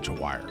saw were a bunch of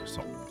wires,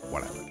 so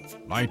whatever.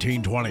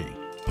 1920,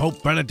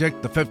 Pope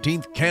Benedict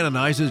XV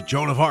canonizes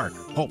Joan of Arc.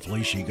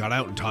 Hopefully she got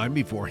out in time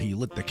before he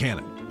lit the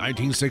cannon.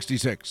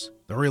 1966,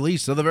 the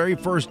release of the very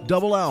first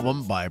double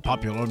album by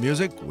Popular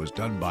Music was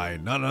done by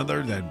none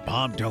other than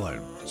Bob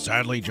Dylan.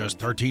 Sadly, just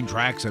 13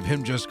 tracks of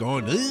him just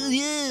going,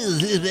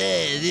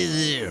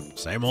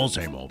 same old,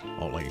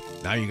 only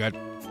now you got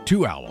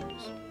 2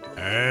 albums.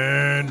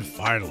 And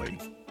finally,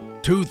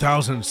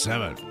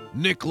 2007,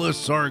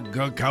 Nicholas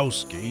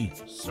Sarkowski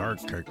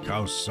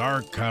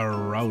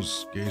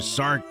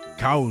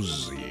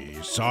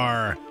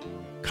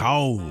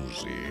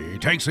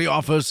takes the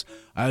office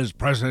as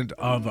president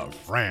of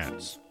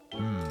France.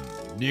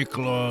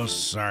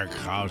 Nicholas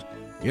Sarkozy.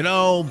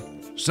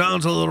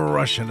 Sounds a little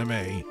Russian to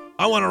me.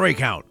 I want to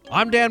recount.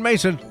 I'm Dan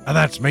Mayson, and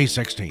that's May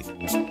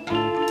 16th.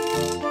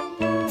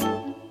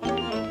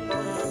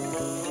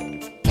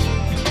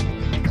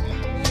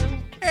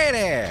 Hey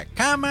there,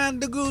 Carmen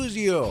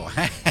DeGuzio.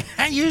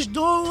 How you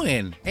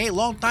doing? Hey,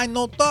 long time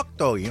no talk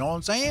though, you know what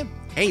I'm saying?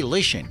 Hey,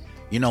 listen,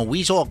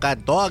 we all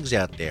got dogs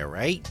out there,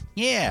 right?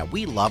 Yeah,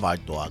 we love our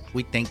dogs.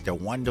 We think they're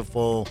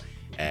wonderful,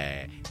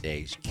 they're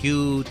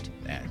cute,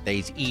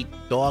 they eat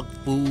dog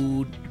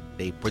food,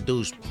 they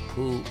produce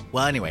poo.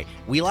 Well, anyway,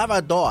 we love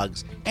our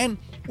dogs, and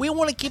we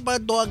want to keep our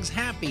dogs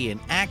happy and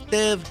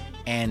active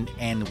and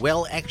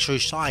well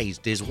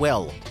exercised as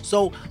well.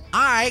 So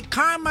I,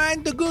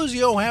 Carmine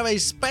DeGuzio, have a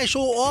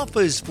special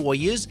offers for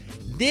you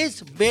this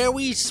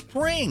very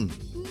spring.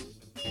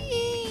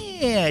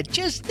 Yeah,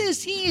 just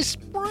this here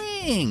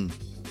spring.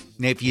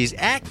 Now, if you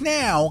act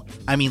now,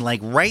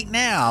 like right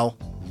now,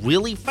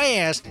 really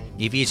fast,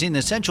 if you're in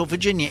the Central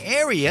Virginia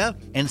area,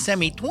 and send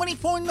me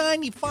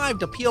 $24.95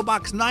 to P.O.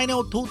 Box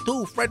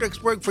 9022,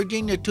 Fredericksburg,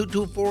 Virginia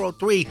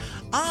 22403,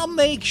 I'll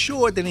make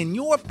sure that in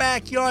your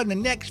backyard in the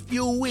next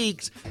few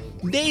weeks,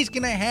 they's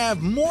gonna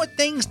have more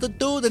things to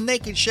do than they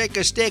can shake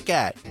a stick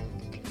at.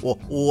 Well,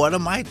 what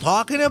am I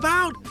talking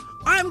about?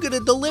 I'm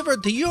gonna deliver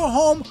to your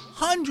home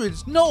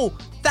hundreds, no,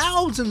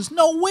 thousands,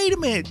 no, wait a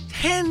minute,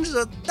 tens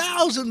of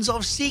thousands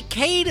of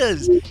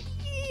cicadas.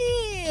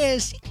 Yeah,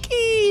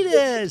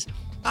 cicadas.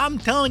 I'm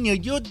telling you,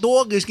 your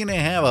dog is going to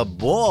have a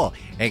ball.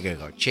 They're going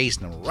to go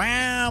chasing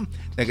around.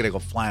 They're going to go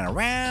flying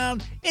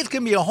around. It's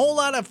going to be a whole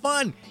lot of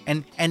fun.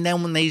 And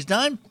then when they's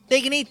done, they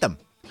can eat them.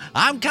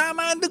 I'm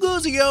Carmine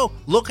DeGuzio,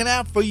 looking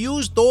out for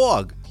you's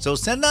dog. So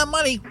send that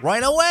money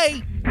right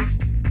away.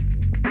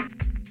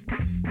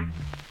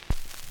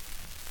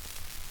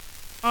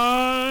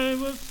 I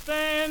was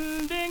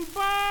standing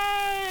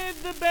by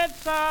the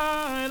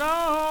bedside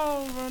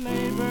of a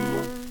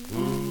neighbor,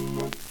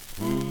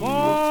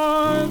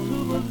 boy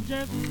who was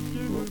just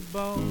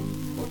about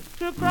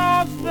to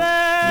cross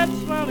that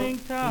swelling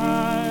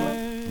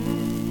tide.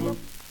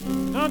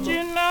 Don't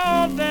you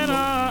know that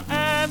I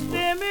asked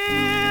him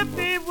if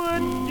he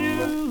would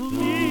do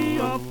me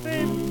a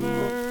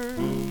favor?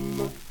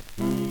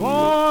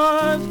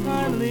 Boys,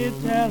 kindly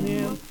tell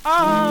him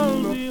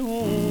I'll be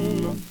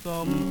home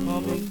some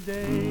coming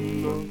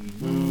day.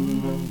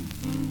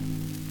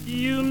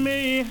 You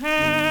may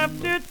have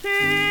to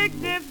take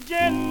this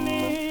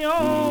journey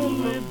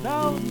on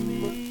without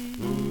me.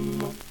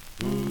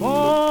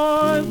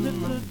 Boys,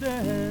 it's a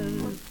debt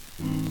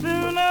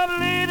sooner or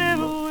later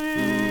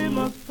we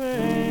must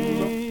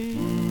pay.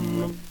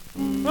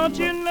 Don't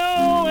you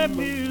know if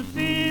you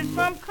see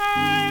some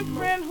kind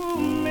friend who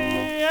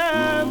may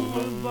ask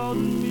about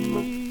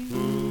me,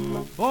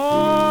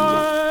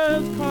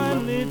 boys,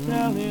 kindly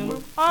tell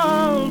him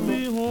I'll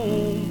be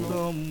home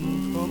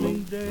some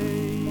coming day.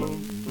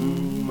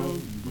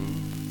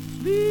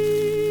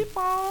 Sleep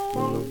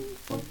on,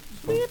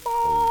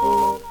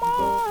 my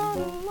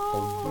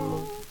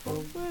love,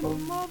 with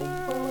mother,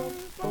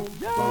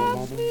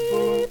 just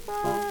sleep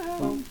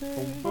and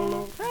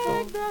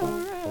take the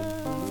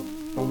rest.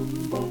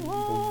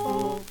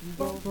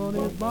 But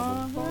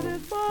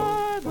it's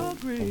by the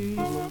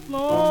grace,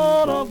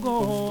 Lord of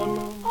God,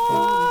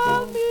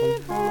 I'll be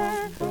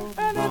here,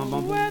 and it's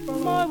when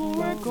my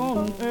work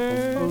on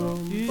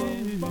earth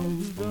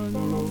is done.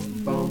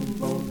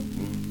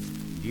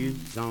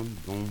 Yes, I'm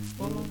gone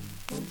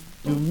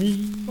to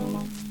meet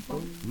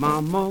my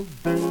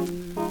mother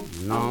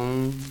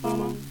long.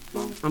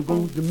 I'm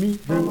going to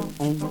meet her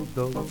on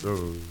the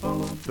other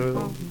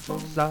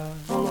side.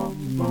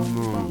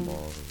 Mama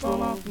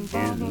is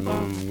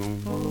long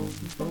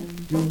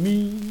to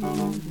meet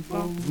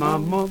my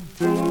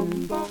mother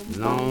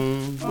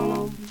long.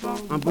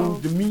 I'm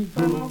going to meet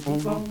her on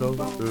the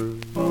other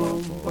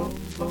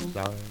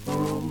side.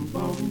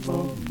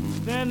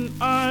 Then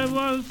I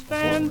was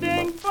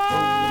standing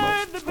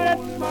by the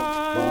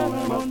bedside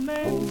of a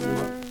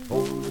neighbor,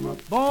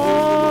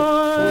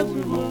 boy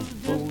who was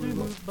just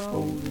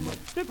about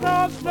to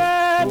cross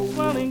that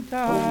swelling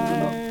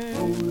tide.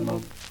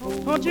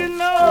 Don't you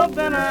know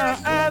that I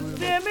asked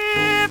him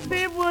if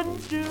he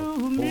would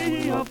do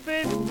me a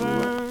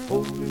favor?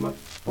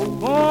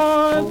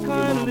 Boys,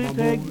 kindly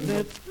take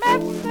this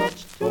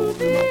message to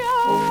the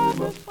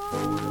other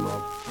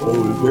side.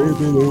 Oh,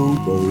 baby,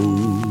 oh,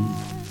 oh.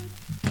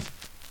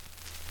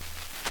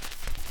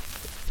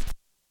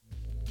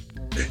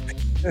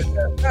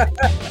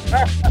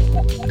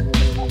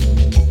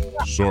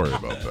 Sorry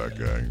about that,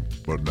 gang,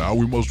 but now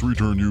we must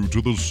return you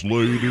to the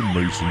Slade and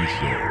Mayson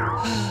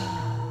show.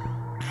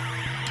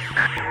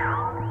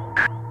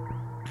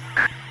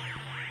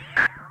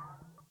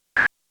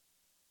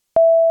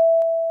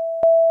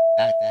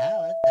 Dr.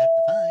 Howard,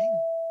 Dr. Fine.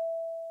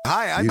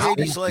 Hi, I'm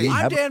JD Slade.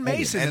 I'm Dan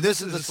Mason, And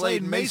this is the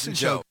Slade and Mayson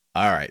Show.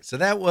 All right. So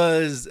that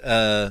was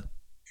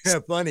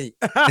Funny.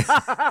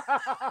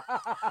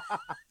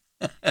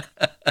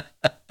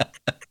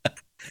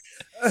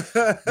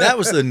 that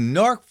was the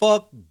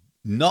Norfolk.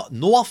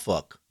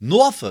 Norfolk.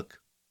 Norfolk.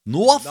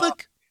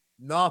 Norfolk.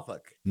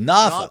 Norfolk.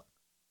 Just like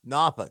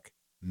Norfolk.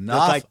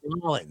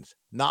 New Orleans.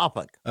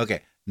 Norfolk.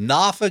 Okay.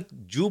 Norfolk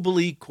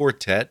Jubilee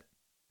Quartet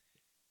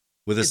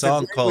with a It's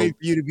song a great called way for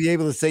you to be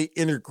able to say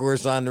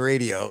intercourse on the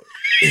radio.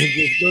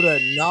 Just go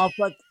to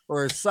Norfolk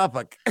or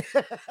Suffolk.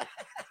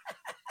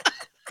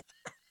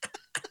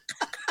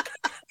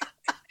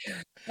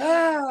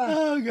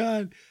 Oh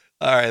God.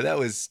 All right, that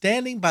was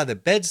Standing by the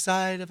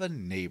Bedside of a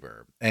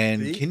Neighbor.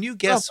 And See? can you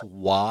guess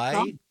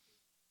why?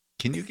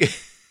 Can you get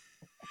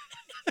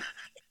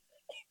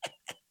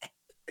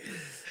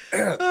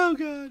Oh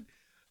God.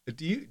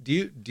 Do you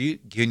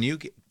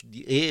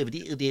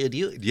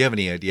have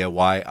any idea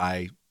why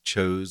I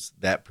chose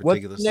that What's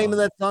particular the name song? of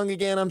that song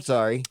again? I'm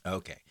sorry.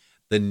 Okay.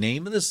 The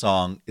name of the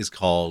song is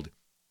called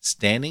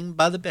Standing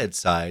by the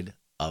Bedside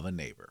of a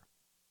Neighbor.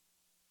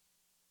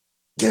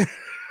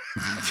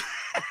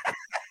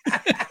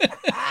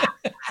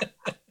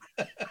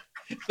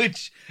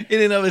 Which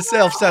in and of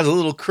itself sounds a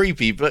little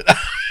creepy, but I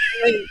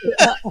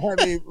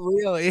mean,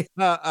 really?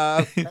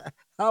 How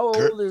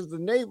old is the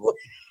neighbor?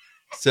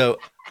 so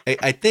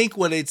I think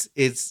what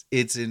it's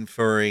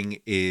inferring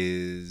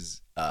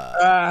is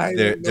I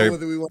don't know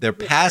whether we want they're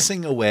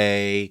passing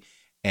away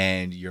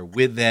and you're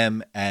with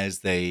them as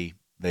they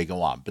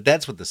go on. But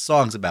that's what the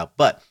song's about.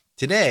 But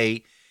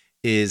today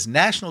is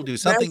National Do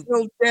Something.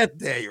 National Death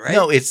Day, right?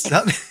 No, it's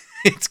something.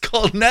 It's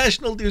called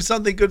National Do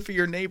Something Good for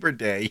Your Neighbor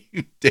Day.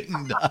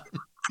 Ding dong.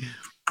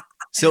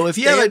 So if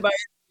you have Stand by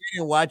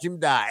and watch him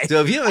die.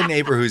 so if you have a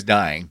neighbor who's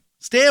dying,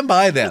 stand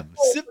by them.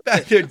 Sit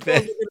back there in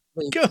bed.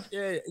 Go.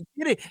 Yeah,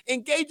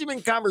 engage him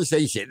in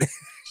conversation.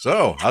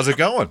 So, how's it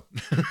going?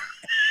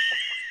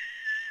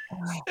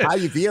 How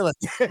you feeling?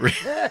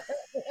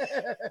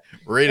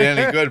 Read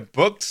any good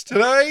books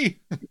today?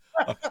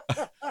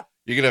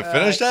 You gonna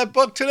finish that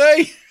book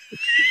today?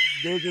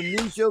 There's a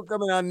new show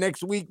coming on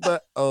next week,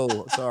 but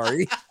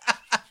sorry.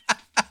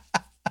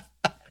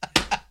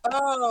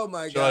 Oh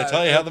my God! Shall I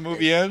tell you how the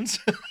movie ends?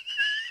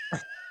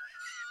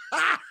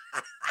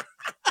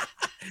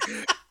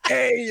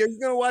 Hey, are you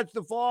gonna watch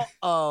The Fall?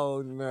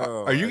 Oh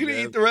no! Are you gonna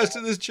eat the rest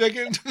of this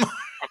chicken tomorrow?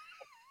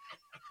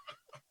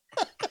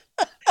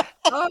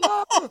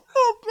 Oh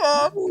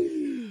God!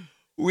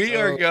 We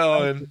are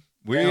going.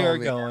 We are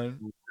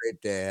going.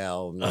 Right to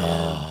hell, man.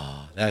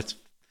 Oh, that's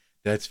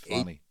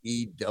funny.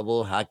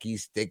 Double hockey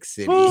stick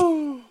city.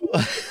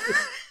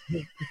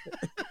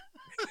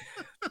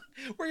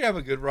 We're gonna have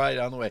a good ride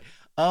on the way.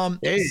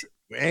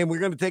 Hey, we're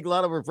gonna take a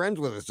lot of our friends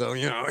with us, so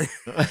you know.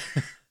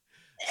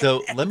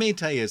 So let me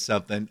tell you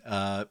something.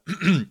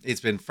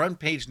 It's been front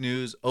page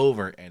news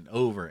over and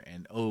over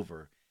and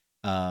over.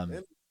 Let me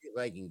see if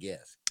I can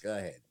guess. Go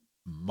ahead.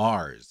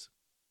 Mars.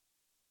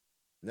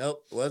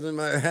 Nope, wasn't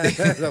my.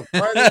 That's a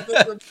part of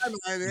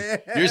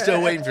the You're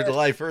still waiting for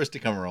July 1st to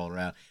come rolling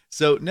around.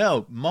 So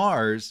no,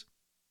 Mars.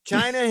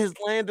 China has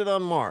landed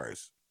on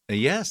Mars.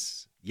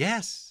 Yes.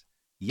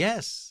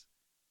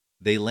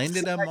 They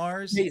landed on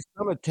Mars. Pay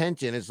some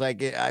attention. It's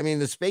like, I mean,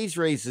 the space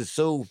race is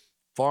so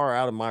far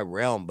out of my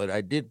realm, but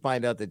I did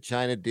find out that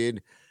China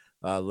did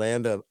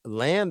land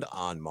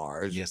on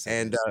Mars. Yes,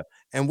 and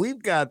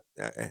we've got.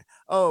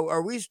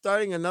 Are we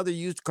starting another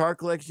used car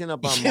collection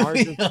up on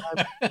Mars?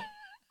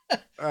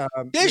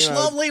 This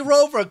lovely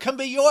rover can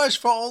be yours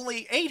for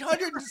only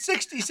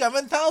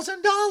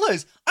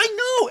 $867,000. I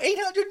know,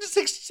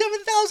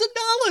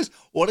 $867,000.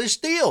 What a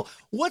steal.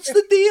 What's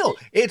the deal?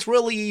 It's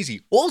really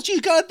easy. All you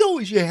got to do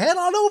is you head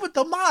on over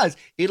to Mars.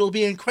 It'll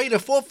be in crater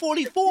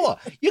 444.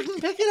 You can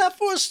pick it up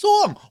for a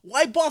storm,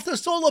 wipe off the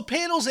solar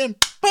panels, and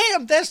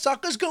bam, that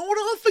sucker's going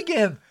off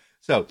again.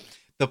 So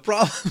the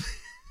problem...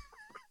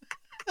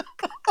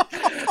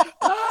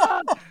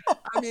 I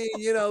mean,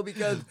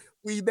 because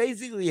we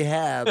basically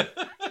have a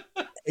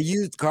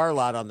used car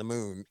lot on the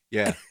moon.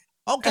 Yeah.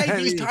 Okay,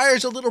 these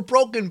tires are a little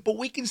broken, but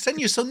we can send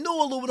you some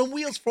new aluminum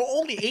wheels for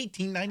only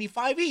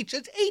 $1,895 each.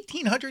 That's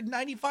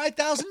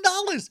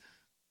 $1,895,000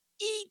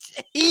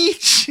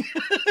 each.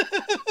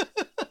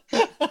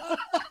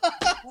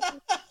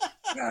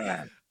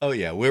 Oh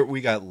yeah,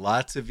 we got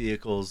lots of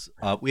vehicles.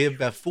 We have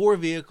about 4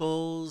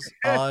 vehicles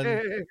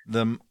on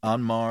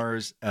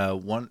Mars.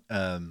 One,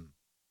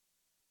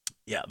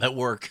 that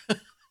work.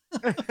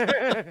 I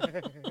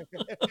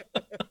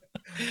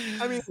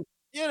mean,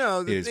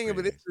 the thing of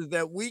it is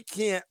that we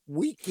can't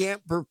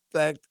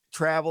perfect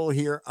travel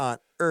here on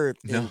Earth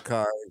in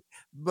cars,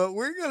 but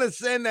we're gonna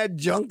send that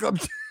junk up.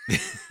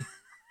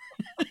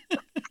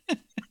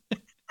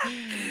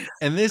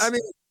 And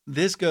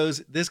this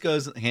goes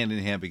hand in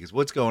hand, because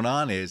what's going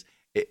on is,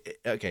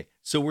 okay,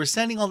 so we're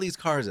sending all these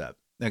cars up,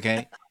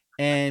 okay,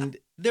 and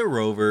they're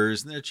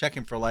rovers and they're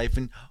checking for life,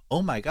 and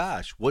oh my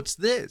gosh, what's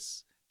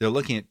this? They're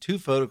looking at 2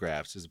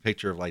 photographs. There's a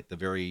picture of like the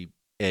very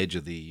edge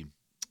of the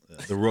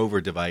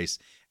rover device,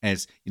 and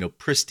it's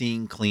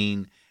pristine,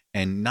 clean.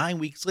 And 9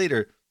 weeks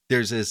later,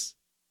 there's this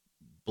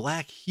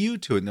black hue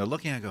to it, and they're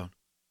looking at it going,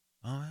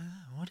 "Oh,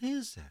 what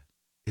is that?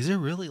 Is there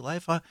really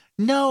life on?"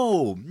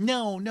 No,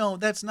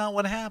 that's not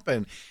what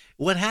happened.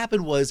 What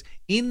happened was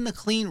in the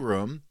clean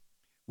room,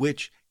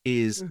 which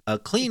is a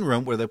clean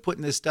room where they're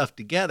putting this stuff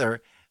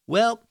together.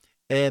 Well,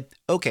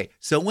 okay,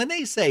 so when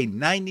they say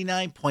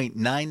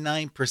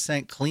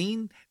 99.99%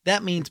 clean,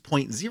 that means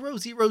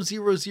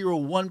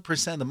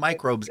 0.00001% of the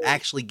microbes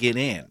actually get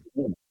in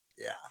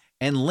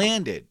and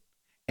landed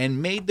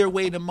and made their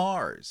way to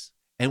Mars.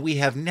 And we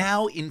have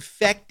now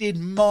infected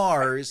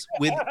Mars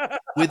with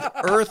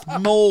Earth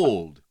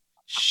mold,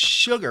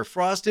 sugar,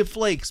 frosted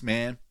flakes,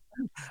 man.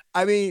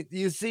 I mean,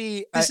 you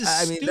see,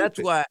 I mean, that's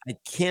why I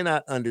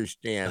cannot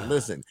understand.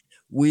 Listen,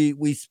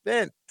 we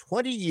spent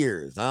 20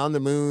 years on the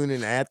moon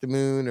and at the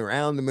moon,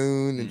 around the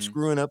moon, and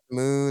screwing up the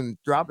moon,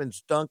 dropping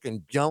stunk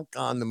and junk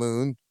on the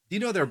moon. Do you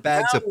know there are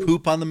bags of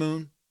poop on the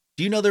moon?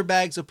 Do you know there are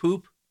bags of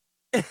poop?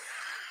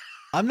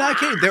 I'm not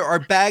kidding. There are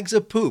bags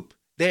of poop.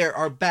 There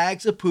are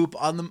bags of poop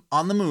on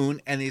the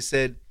moon, and they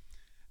said,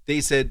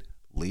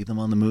 leave them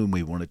on the moon.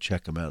 We want to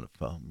check them out, a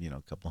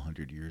couple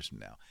hundred years from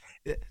now.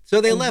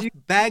 So they left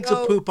bags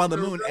of poop on the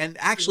moon, and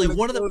actually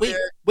one of the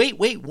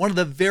one of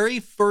the very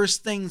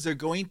first things they're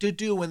going to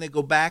do when they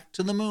go back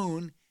to the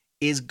moon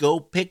is go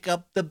pick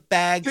up the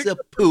bags of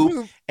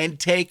poop and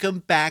take them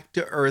back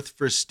to Earth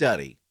for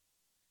study.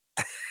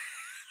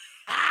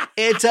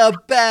 It's a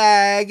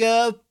bag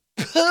of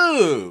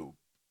poop.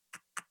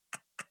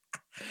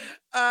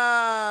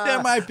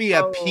 There might be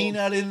a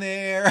peanut in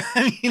there.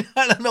 I mean,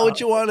 I don't know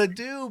what you want to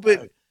do,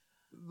 but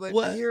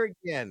what? Here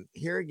again,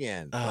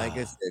 like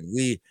I said,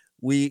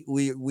 we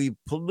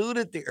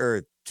polluted the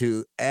Earth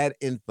to ad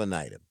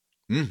infinitum.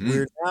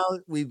 We're now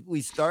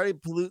we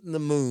started polluting the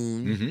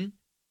moon,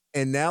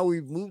 and now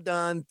we've moved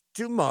on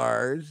to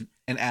Mars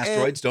and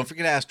asteroids. Don't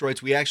forget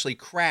asteroids. We actually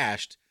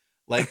crashed,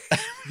 like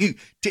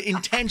to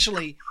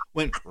intentionally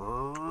went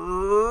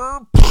right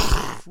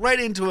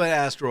into an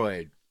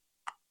asteroid.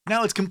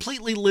 Now it's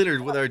completely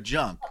littered with our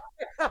junk.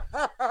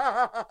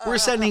 We're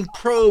sending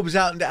probes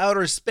out into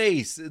outer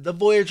space. The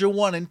Voyager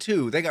 1 and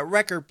 2, they got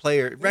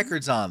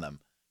records on them.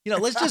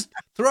 Let's just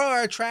throw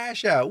our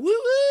trash out.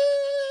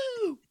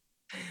 Woo-woo!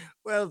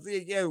 Well, see,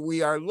 again,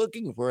 we are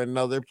looking for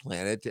another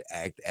planet to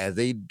act as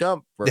a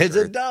dump for There's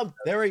Earth. a dump.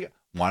 There we go.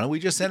 Why don't we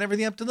just send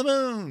everything up to the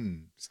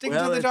moon? Stick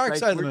to the dark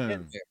side of the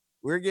moon.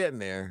 We're getting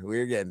there.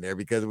 We're getting there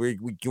because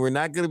we're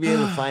not going to be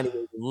able to find a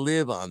way to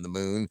live on the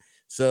moon.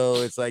 So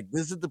it's like,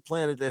 this is the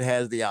planet that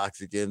has the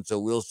oxygen. So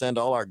we'll send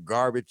all our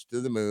garbage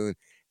to the moon.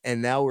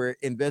 And now we're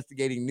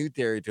investigating new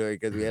territory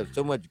because we have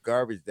so much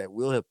garbage that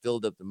we'll have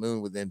filled up the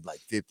moon within like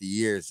 50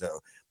 years.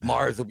 So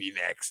Mars will be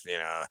next,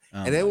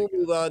 and then we'll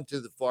move on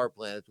to the far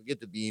planets. We'll get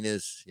to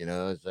Venus,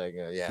 it's like,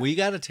 yeah. We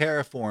got to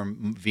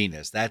terraform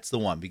Venus. That's the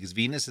one, because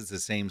Venus is the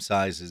same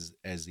size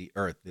as the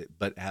Earth.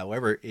 But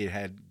however, it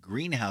had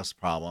greenhouse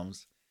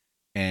problems,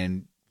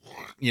 and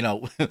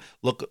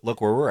look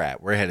where we're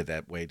at. We're headed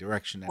that way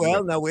direction.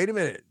 Well, now wait a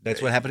minute.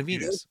 That's what happened to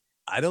Venus.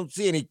 I don't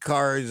see any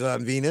cars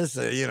on Venus.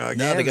 Again,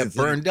 no, they got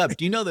burned up.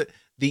 Do you know that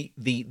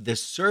the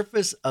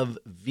surface of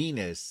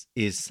Venus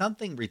is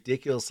something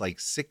ridiculous, like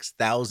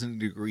 6,000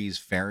 degrees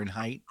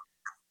Fahrenheit?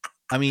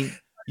 I mean,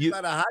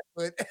 not a hot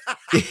foot.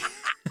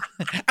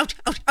 Ouch,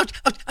 ouch, ouch,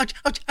 ouch, ouch,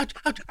 ouch, ouch,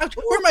 ouch, ouch.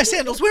 Where are my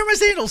sandals?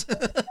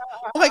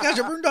 Oh my gosh,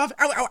 I burned off.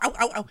 Ow, ow, ow,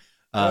 ow,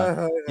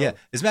 ow. Yeah.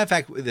 As a matter of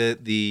fact,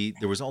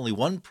 there was only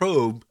one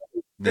probe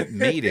that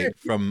made it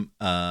from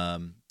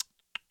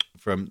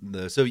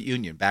the Soviet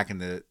Union back in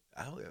the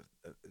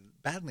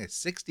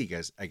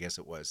 60s, I guess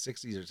it was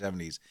 60s or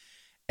 70s,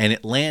 and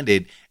it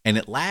landed, and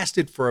it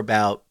lasted for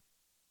about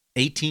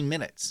 18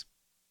 minutes,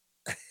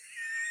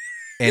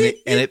 and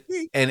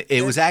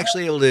it was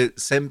actually able to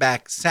send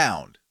back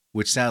sound,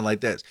 which sounded like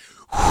this,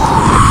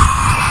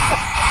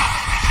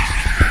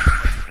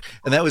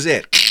 and that was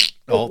it.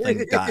 The whole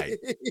thing died.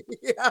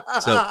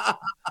 So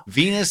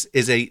Venus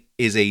is a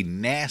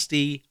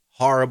nasty,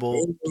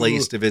 horrible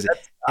place to visit.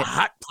 A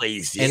hot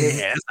place, it's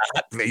a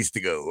hot place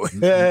to go.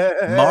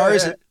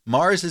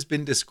 Mars has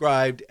been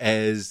described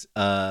as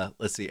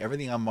let's see,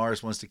 everything on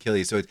Mars wants to kill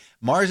you. So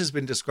Mars has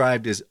been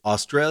described as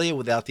Australia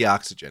without the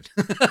oxygen.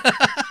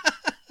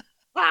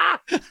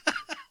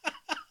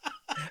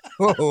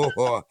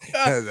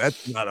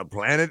 That's not a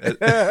planet.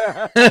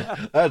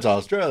 That's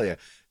Australia.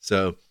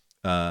 So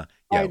all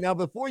right, now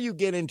before you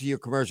get into your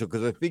commercial,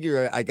 because I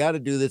figure I got to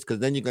do this, because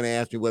then you're going to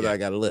ask me whether I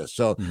got a list.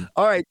 So,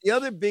 all right, the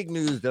other big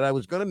news that I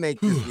was going to make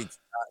this week's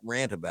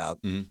rant about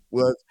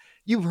was,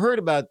 you've heard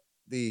about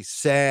the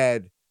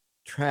sad,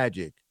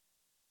 tragic,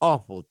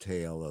 awful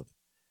tale of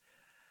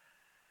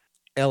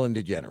Ellen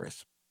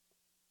DeGeneres.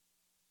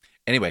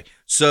 Anyway,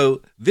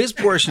 so this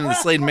portion of the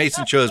Slade and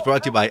Mayson Show is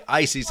brought to you by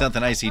Icy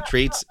Something Icy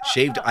Treats,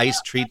 shaved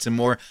ice treats, and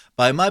more,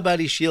 by my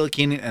buddy Sheila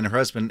Keenan and her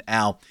husband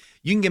Al.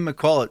 You can give them a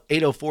call at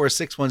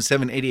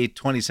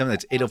 804-617-8827.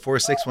 That's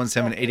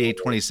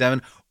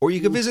 804-617-8827. Or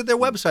you can visit their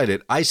website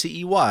at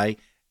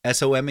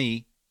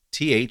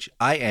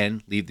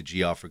ICEYSOMETHIN, leave the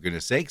G off for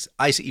goodness sakes,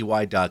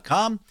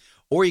 ICEY.com.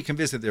 Or you can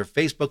visit their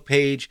Facebook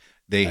page,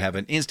 They have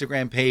an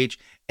Instagram page,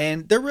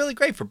 and they're really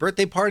great for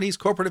birthday parties,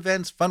 corporate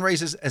events,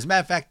 fundraisers. As a matter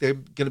of fact, they're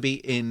going to be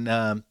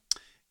in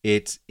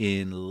it's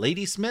in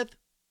Ladysmith,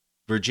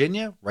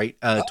 Virginia, right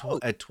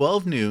at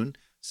 12 noon.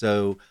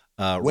 So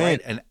right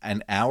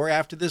an hour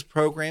after this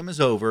program is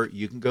over,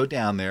 you can go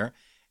down there,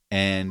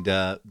 and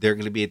they're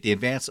going to be at the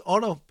Advanced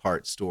Auto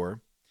Parts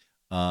store,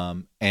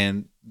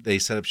 and they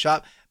set up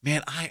shop.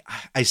 Man,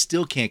 I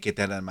still can't get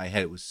that out of my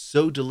head. It was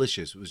so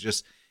delicious.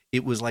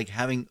 It was like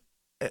having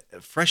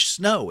fresh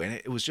snow, and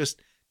it was just,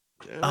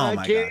 oh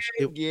my gosh.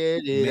 It was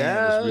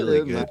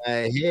really good.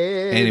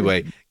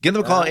 Anyway, give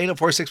them a call,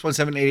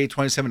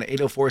 804-617-8827,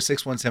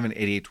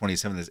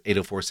 804-617-8827. That's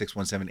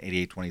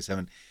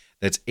 804-617-8827.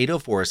 That's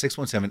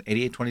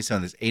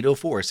 804-617-8827. That's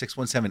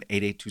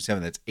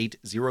 804-617-8827. That's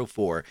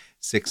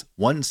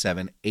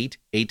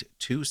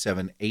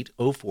 804-617-8827,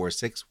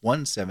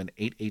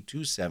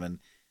 804-617-8827.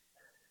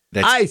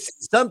 That's I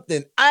see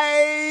something.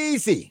 I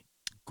see.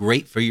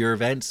 Great for your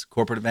events,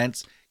 corporate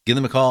events. Give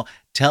them a call.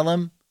 Tell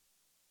them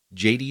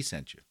JD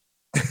sent you.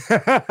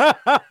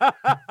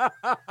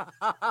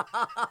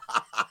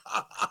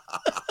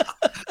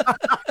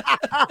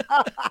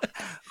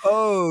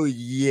 Oh,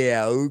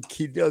 yeah.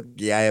 Okie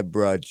dokie. I have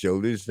broad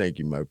shoulders. Thank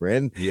you, my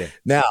friend. Yeah.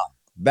 Now,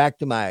 back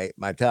to my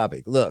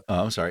topic. Look.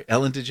 Oh, I'm sorry.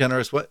 Ellen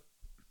DeGeneres, what?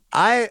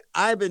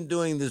 I've been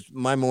doing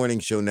my morning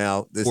show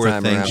now. This poor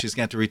time thing. around. She's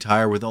got to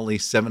retire with only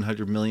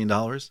 $700 million.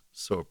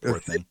 So poor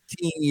thing.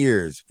 15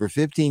 years. For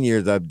 15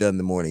 years, I've done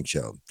the morning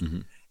show. Mm-hmm.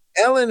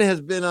 Ellen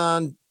has been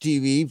on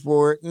TV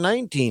for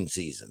 19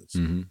 seasons.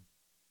 Mm-hmm.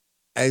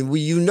 And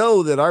you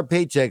know that our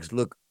paychecks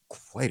look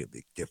quite a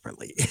bit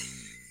differently.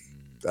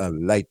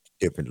 Light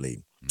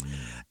differently. Mm-hmm.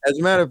 As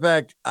a matter of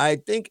fact, I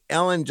think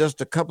Ellen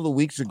just a couple of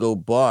weeks ago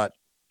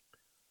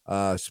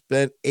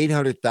spent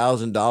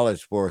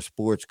 $800,000 for a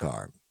sports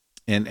car.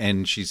 And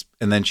then she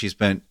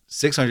spent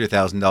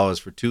 $600,000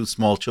 for two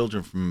small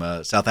children from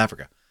South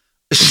Africa.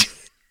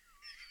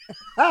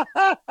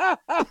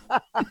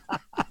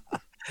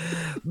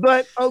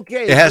 But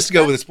okay, it has to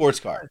go with a sports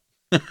car.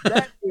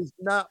 That is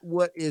not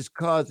what is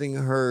causing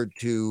her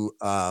to,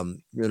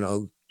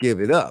 give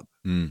it up.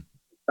 Mm.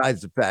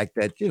 Besides the fact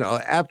that,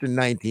 after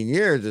 19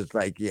 years, it's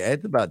like, yeah,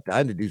 it's about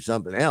time to do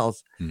something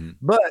else. Mm-hmm.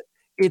 But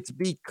it's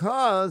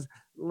because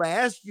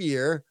last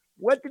year,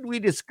 what did we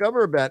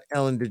discover about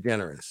Ellen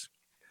DeGeneres?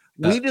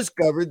 We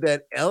discovered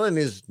that Ellen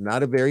is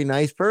not a very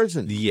nice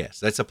person.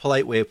 Yes, that's a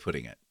polite way of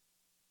putting it.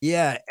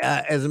 Yeah,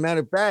 as a matter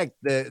of fact,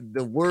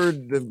 the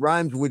word that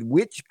rhymes with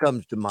witch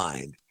comes to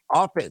mind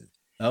often.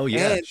 Oh,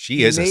 yeah, and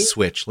she is a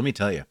switch, let me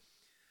tell you.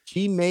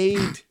 She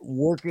made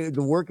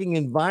the working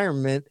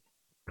environment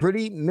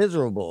pretty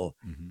miserable.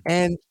 Mm-hmm.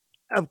 And,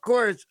 of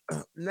course,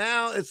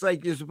 now it's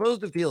like you're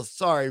supposed to feel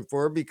sorry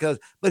for her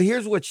but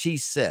here's what she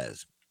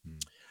says.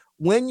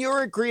 When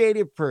you're a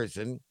creative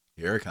person,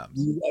 here it comes.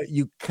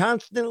 You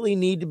constantly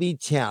need to be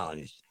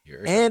challenged.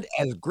 And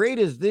as great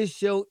as this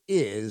show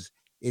is,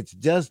 it's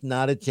just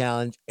not a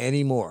challenge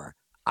anymore.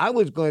 I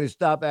was going to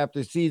stop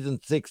after season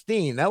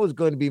 16. That was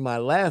going to be my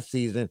last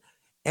season.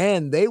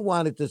 And they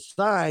wanted to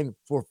sign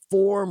for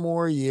 4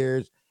 more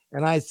years.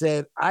 And I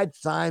said, I'd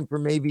sign for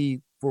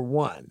maybe for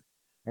 1.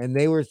 And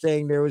they were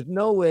saying there was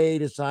no way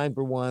to sign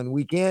for 1.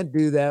 We can't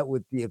do that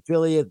with the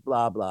affiliates,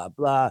 blah, blah,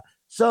 blah.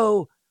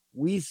 So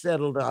we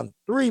settled on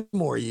 3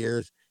 more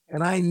years.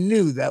 And I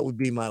knew that would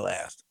be my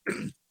last.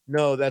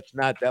 No, that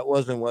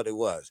wasn't what it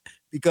was.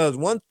 Because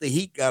once the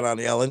heat got on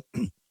Ellen,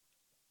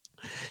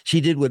 she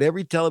did what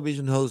every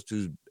television host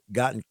who's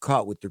gotten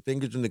caught with their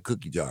fingers in the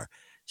cookie jar.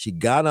 She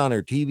got on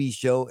her TV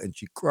show and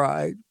she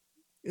cried.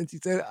 And she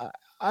said,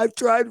 I've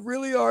tried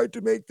really hard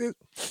to make this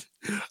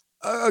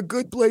a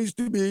good place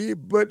to be,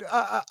 but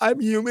I'm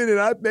human and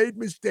I've made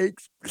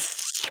mistakes.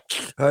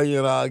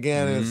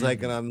 Again, it's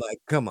like, and I'm like,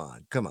 come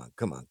on,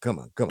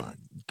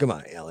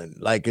 Ellen.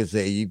 Like I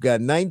say, you've got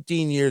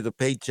 19 years of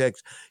paychecks.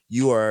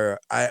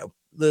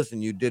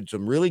 Listen, you did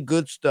some really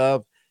good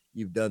stuff.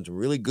 You've done some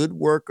really good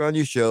work on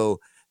your show.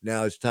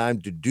 Now it's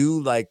time to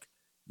do like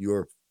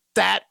your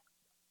fat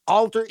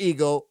alter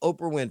ego,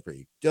 Oprah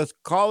Winfrey. Just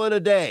call it a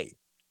day.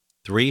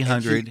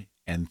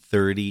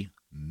 $330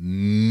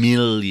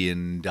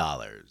 million.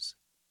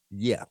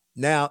 Yeah.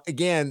 Now,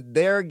 again,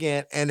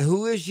 and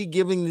who is she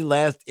giving the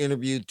last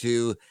interview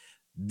to?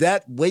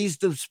 That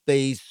waste of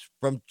space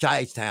from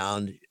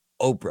Chi-Town,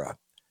 Oprah.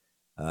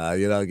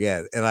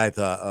 Again, and I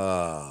thought,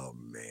 oh,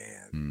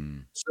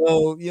 man.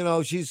 So,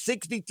 she's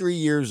 63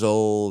 years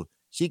old.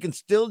 She can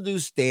still do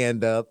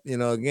stand-up,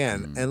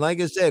 again. And like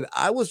I said,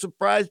 I was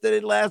surprised that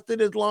it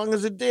lasted as long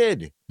as it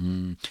did.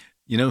 You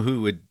know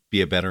who would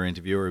be a better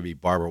interviewer? Would be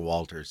Barbara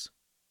Walters.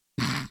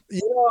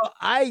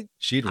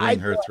 She'd ring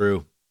her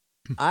through.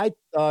 I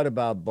thought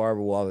about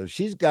Barbara Walters.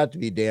 She's got to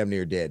be damn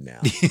near dead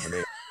now.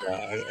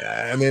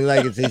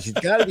 Like I said, she's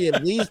got to be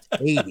at least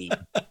 80.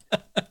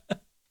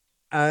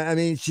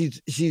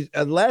 She's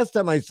last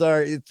time I saw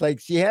her, it's like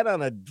she had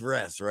on a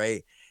dress,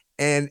 right?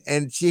 And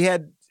she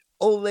had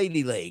old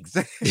lady legs.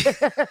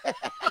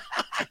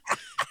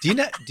 Do you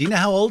know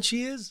how old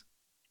she is?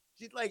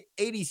 She's like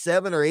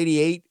 87 or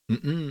 88.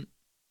 Mm-mm.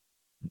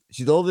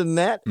 She's older than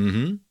that?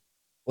 Mm-hmm.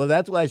 Well,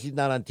 that's why she's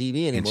not on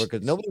TV anymore,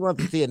 because nobody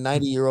wants to see a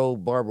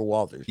 90-year-old Barbara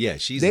Walters. Yeah,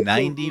 she's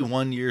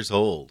 91 years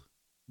old.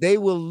 They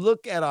will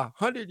look at a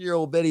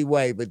 100-year-old Betty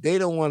White, but they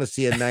don't want to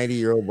see a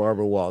 90-year-old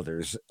Barbara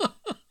Walters.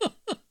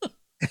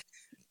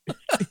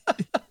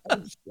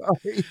 I'm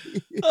sorry.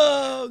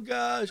 Oh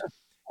gosh.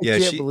 I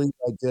can't believe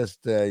I just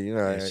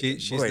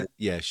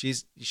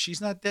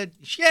she's not dead.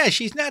 Yeah,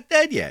 she's not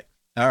dead yet.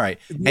 All right.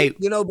 Hey, but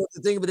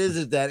the thing of it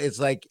is that it's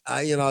like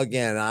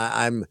again,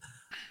 I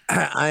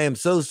am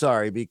so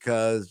sorry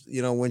because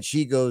when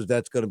she goes,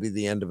 that's going to be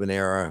the end of an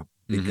era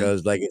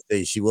because, like I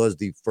say, she was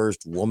the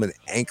first woman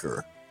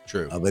anchor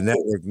of a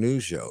network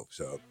news show.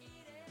 So,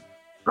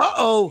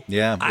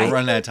 yeah, we're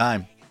running out of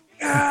time.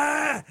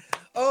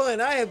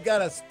 And I have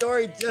got a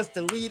story just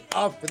to lead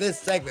off for this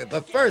segment.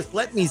 But first,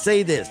 let me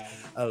say this,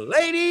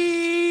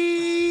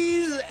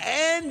 ladies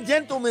and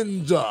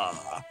gentlemen,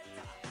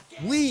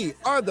 we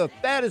are the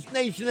fattest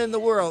nation in the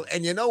world,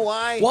 and you know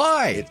why?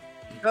 Why? It's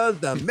because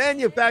the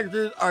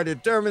manufacturers are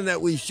determined that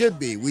we should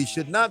be. We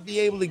should not be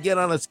able to get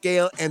on a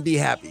scale and be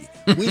happy.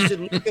 We should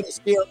look at a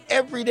scale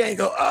every day and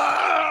go,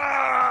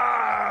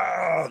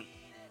 ah!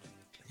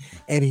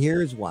 And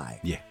here's why.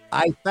 Yeah.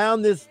 I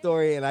found this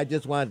story, and I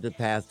just wanted to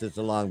pass this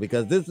along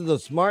because this is a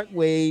smart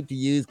way to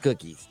use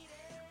cookies.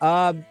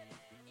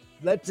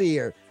 Let's see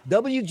here.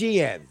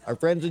 WGN, our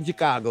friends in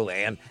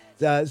Chicagoland,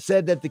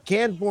 said that the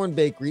Canned Corn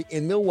Bakery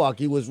in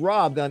Milwaukee was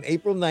robbed on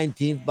April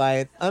 19th by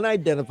an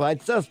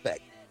unidentified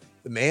suspect.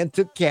 The man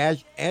took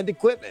cash and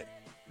equipment.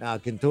 Now,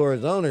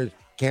 Contora's owners,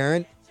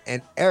 Karen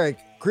and Eric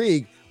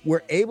Krieg,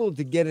 were able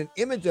to get an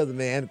image of the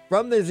man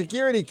from their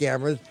security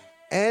cameras,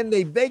 and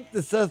they baked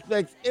the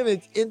suspect's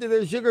image into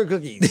their sugar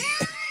cookies.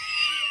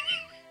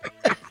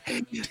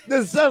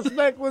 The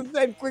suspect was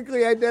then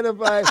quickly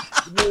identified.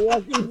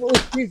 Milwaukee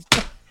police.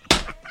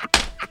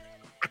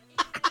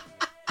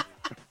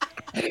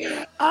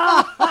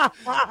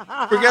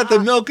 Forget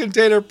the milk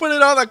container. Put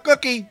it on a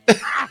cookie.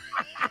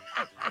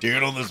 Do you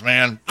know this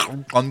man?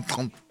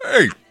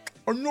 Hey,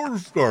 I know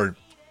this guy.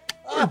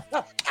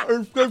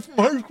 This guy from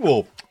high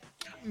school.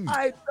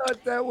 I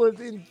thought that was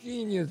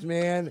ingenious,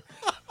 man.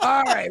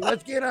 All right,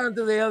 let's get on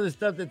to the other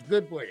stuff that's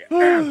good for you.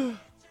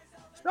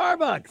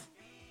 Starbucks.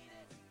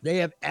 They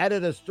have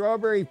added a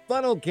strawberry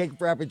funnel cake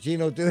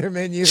frappuccino to their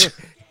menu.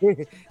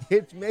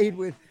 It's made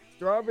with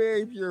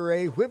strawberry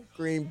puree, whipped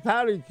cream,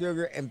 powdered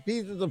sugar, and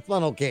pieces of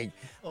funnel cake.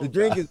 The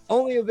drink is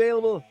only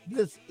available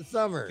this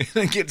summer.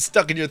 Get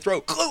stuck in your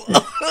throat.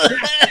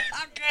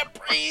 I can't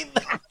breathe.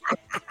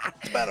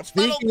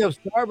 Speaking of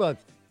Starbucks,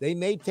 they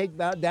may take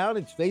down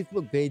its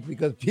Facebook page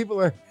because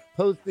people are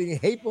posting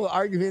hateful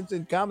arguments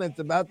and comments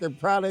about their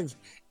products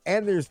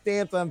and their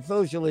stance on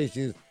social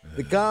issues.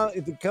 The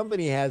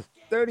company has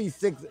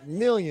 36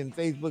 million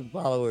Facebook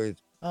followers.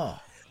 Oh.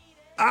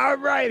 All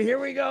right, here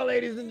we go,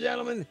 ladies and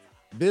gentlemen.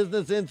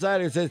 Business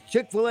Insider says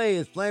Chick-fil-A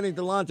is planning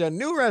to launch a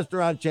new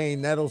restaurant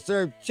chain that'll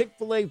serve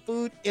Chick-fil-A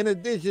food in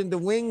addition to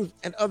wings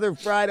and other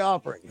fried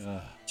offerings.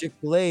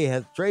 Chick-fil-A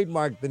has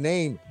trademarked the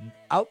name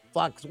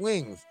Outfox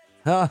Wings.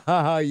 Ha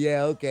ha ha,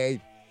 yeah,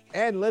 okay.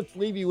 And let's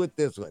leave you with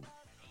this one.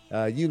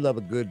 You love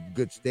a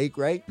good steak,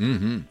 right?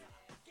 Mm-hmm.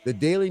 The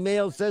Daily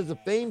Mail says the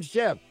famed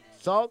chef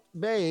Salt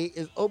Bay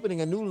is opening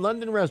a new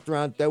London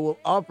restaurant that will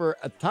offer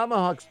a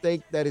tomahawk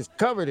steak that is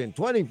covered in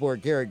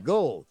 24-karat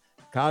gold.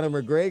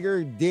 Conor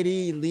McGregor,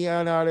 Diddy,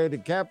 Leonardo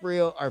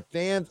DiCaprio are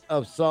fans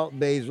of Salt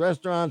Bay's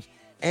restaurants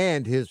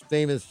and his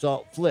famous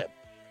salt flip.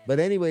 But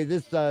anyway,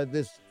 this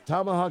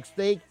tomahawk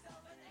steak,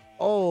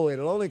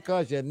 it'll only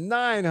cost you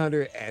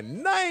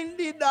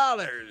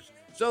 $990.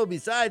 So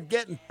besides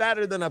getting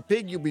fatter than a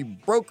pig, you'll be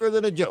broker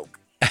than a joke.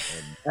 And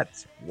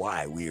that's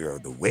why we are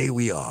the way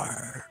we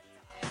are.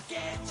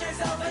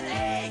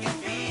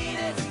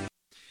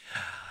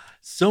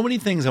 So many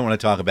things I want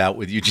to talk about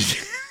with you.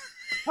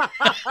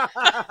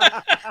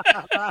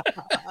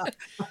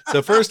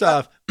 So first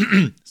off,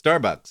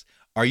 Starbucks.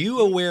 Are you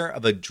aware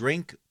of a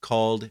drink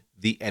called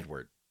the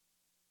Edward?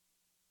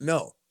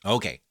 No.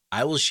 Okay.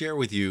 I will share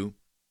with you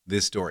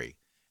this story.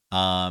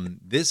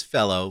 This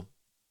fellow,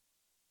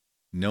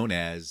 known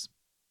as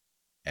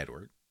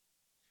Edward,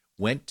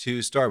 went to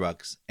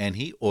Starbucks and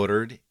he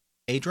ordered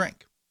a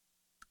drink.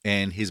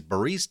 And his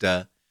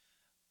barista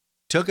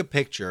took a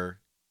picture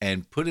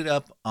and put it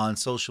up on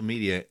social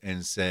media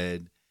and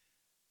said,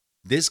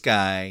 this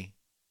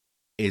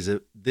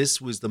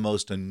was the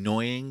most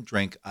annoying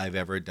drink I've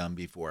ever done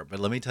before.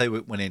 But let me tell you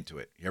what went into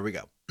it. Here we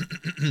go.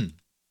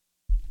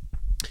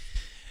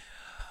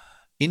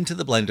 Into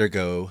the blender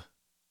go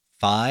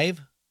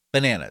 5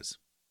 bananas.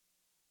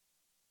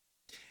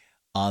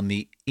 On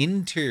the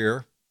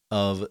interior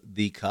of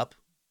the cup,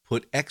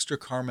 put extra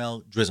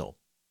caramel drizzle,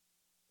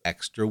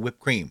 extra whipped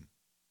cream,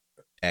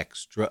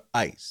 extra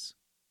ice,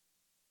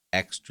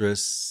 extra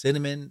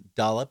cinnamon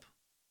dollop,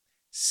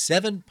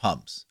 7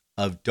 pumps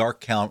of dark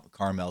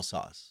caramel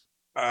sauce.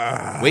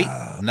 Wait,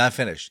 I'm not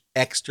finished.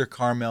 Extra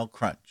caramel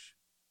crunch.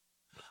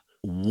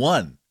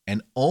 1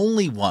 and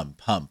only 1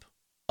 pump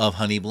of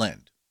honey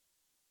blend.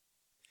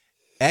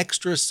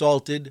 Extra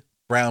salted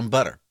brown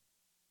butter.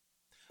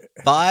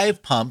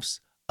 5 pumps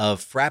of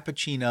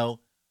Frappuccino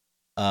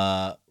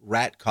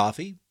rat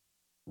coffee.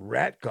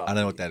 Rat coffee. I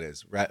don't know what that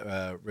is.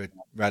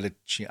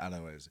 Rattuccino. I don't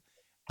know what it is.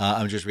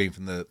 I'm just reading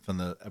from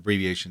the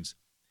abbreviations.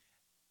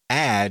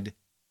 Add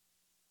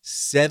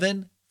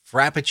 7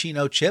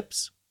 Frappuccino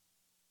chips,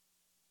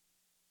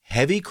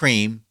 heavy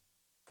cream,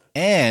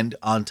 and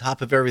on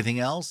top of everything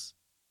else,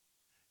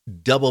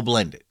 double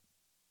blend it.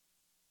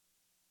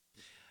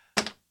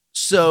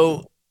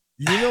 So,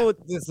 you know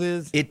what this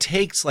is? It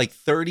takes like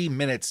 30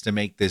 minutes to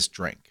make this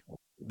drink.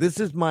 This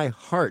is my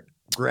heart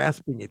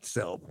grasping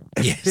itself.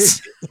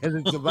 Yes. And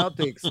it's about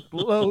to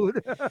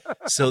explode.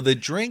 So the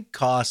drink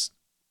costs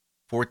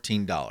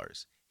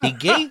 $14. He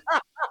gave.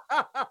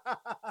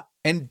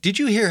 And did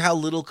you hear how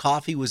little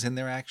coffee was in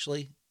there?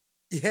 Actually,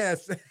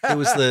 yes. It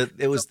was the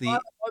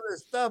other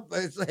stuff. But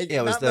it's like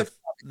it was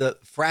the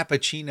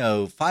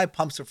Frappuccino, 5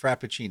 pumps of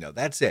Frappuccino.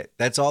 That's it.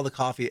 That's all the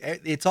coffee.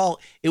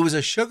 It was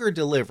a sugar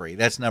delivery.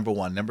 That's number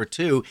one. Number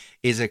two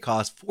is it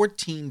costs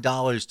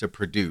 $14 to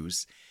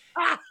produce.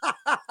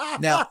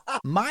 Now,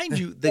 mind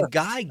you, the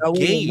guy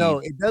gave. No,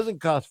 it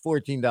doesn't cost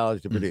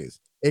 $14 to produce.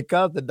 It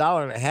costs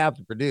 $1.50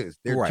 to produce.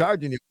 They're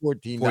charging you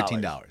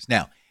 $14.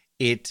 Now,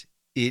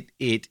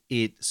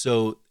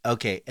 so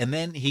okay, and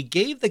then he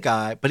gave the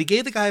guy a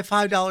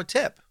 $5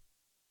 tip.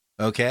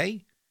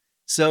 Okay,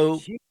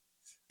 so.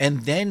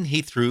 And then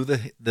he threw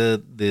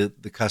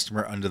the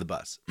customer under the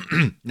bus.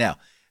 Now,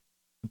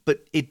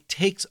 but it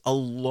takes a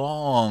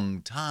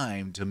long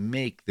time to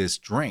make this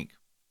drink.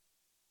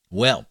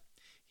 Well,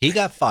 he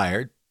got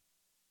fired,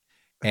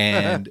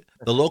 and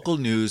the local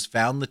news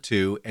found the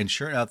two, and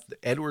sure enough,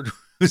 Edward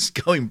was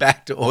going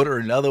back to order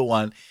another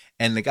one,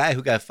 and the guy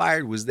who got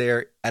fired was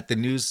there at the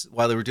news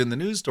while they were doing the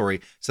news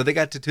story. So they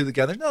got the two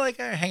together. No, like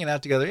hanging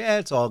out together. Yeah,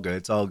 it's all good.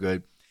 It's all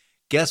good.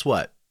 Guess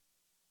what?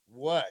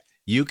 What?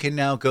 You can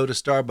now go to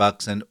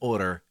Starbucks and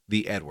order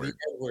the Edward.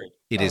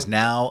 It is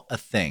now a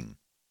thing,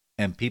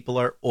 and people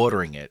are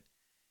ordering it.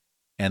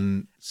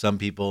 And some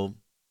people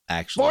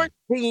actually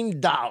 $14.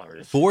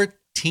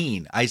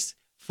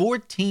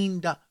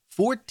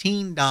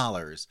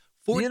 $14.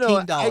 You know,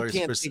 I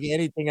can't think of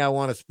anything I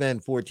want to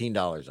spend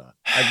 $14 on.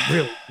 I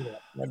really can't.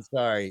 I'm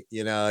sorry.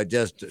 You know,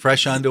 just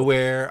fresh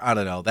underwear. I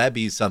don't know. That'd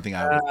be something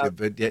I would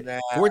do.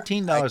 But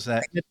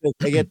 $14.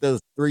 I get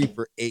those 3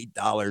 for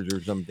 $8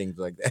 or some things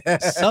like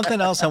that.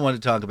 Something else I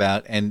want to talk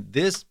about, and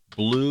this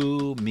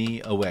blew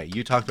me away.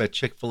 You talked about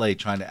Chick-fil-A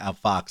trying to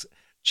outfox.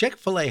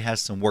 Chick-fil-A has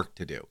some work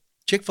to do.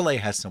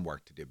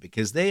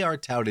 Because they are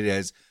touted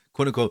as,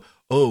 quote unquote,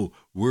 oh,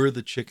 we're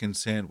the chicken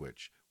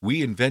sandwich.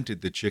 We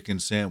invented the chicken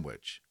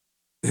sandwich.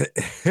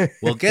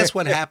 Well, guess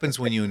what happens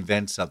when you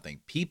invent something?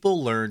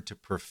 People learn to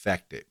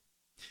perfect it.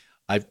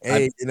 Og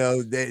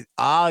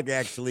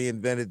actually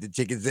invented the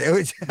chicken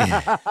sandwich.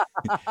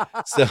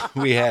 So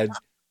we had,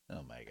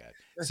 oh my God.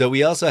 So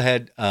we also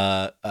had,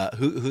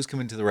 who's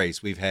coming to the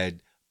race? We've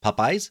had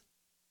Popeyes.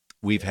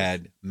 We've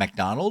had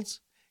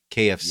McDonald's.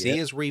 KFC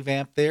has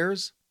revamped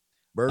theirs.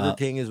 Burger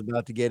King is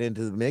about to get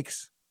into the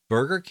mix.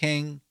 Burger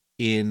King,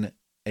 in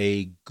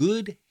a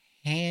good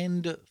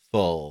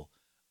handful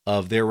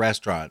of their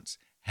restaurants,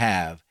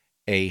 have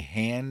a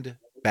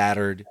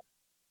hand-battered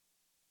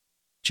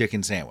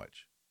chicken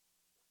sandwich.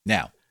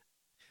 Now,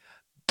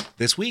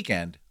 this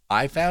weekend,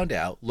 I found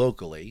out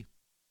locally,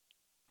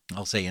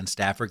 I'll say in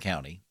Stafford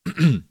County,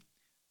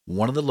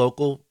 one of the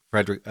local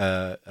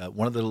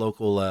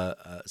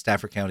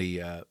Stafford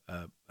County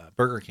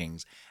Burger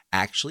Kings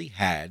actually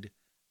had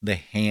the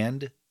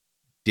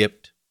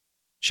hand-dipped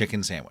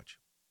chicken sandwich.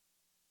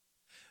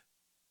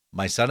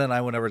 My son and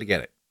I went over to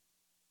get it,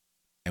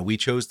 and we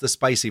chose the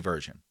spicy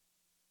version.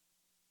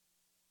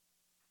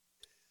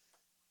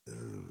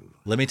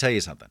 Let me tell you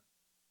something.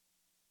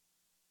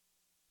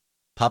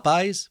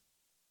 Popeyes,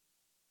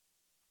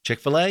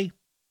 Chick-fil-A,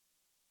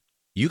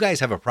 you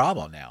guys have a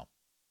problem now.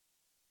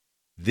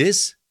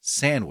 This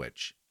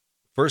sandwich,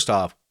 first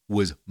off,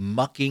 was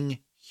mucking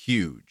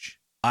huge.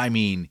 I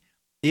mean,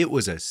 it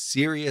was a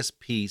serious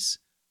piece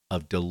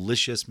of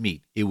delicious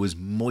meat. It was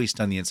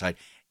moist on the inside,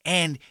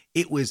 and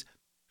it was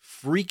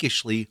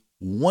freakishly,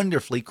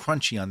 wonderfully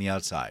crunchy on the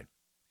outside.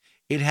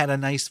 It had a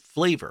nice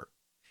flavor.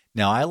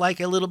 Now, I like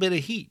a little bit of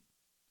heat.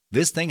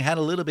 This thing had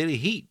a little bit of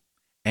heat,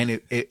 and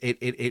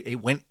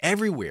it went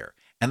everywhere.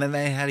 And then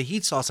they had a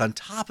heat sauce on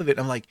top of it.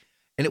 I'm like,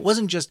 and it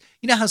wasn't just,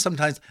 you know how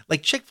sometimes,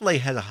 like Chick-fil-A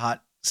has a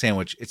hot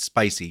sandwich, it's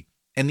spicy,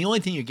 and the only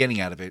thing you're getting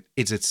out of it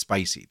is it's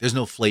spicy. There's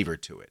no flavor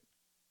to it.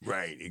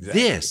 Right,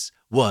 exactly.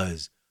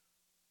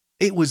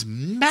 It was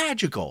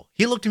magical.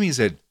 He looked at me and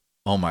said,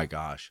 oh my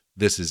gosh,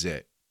 this is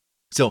it.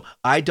 So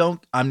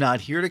I'm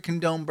not here to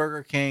condone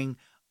Burger King.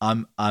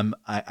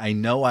 I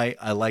know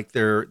I like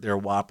their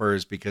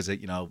Whoppers because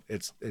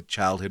it's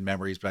childhood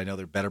memories, but I know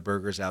there are better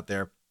burgers out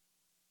there.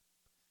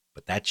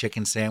 But that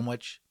chicken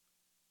sandwich,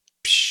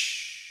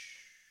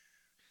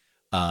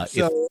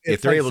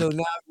 if they're able, so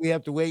now we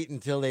have to wait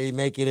until they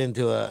make it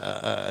into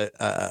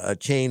a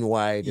chain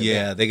wide.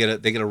 Yeah, they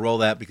gotta roll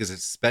that because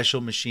it's special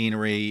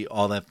machinery,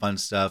 all that fun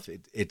stuff.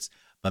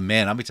 But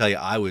man, I'm gonna tell you,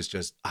 I was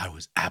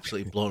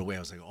absolutely blown away. I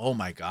was like, oh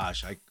my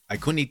gosh, I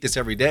couldn't eat this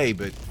every day,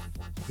 but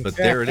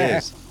there it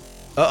is.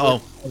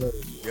 Uh-oh.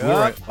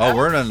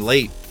 We're running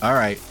late. All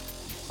right,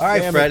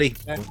 Damn Freddie.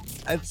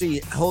 Let's see.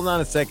 Hold on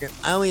a second.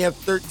 I only have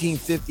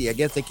 $13.50. I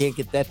guess I can't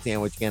get that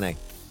sandwich, can I?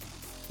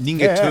 You can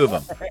get 2 of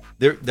them.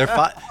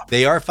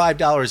 They are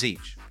 $5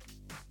 each.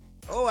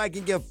 Oh, I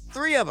can get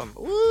 3 of them.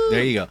 Woo.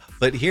 There you go.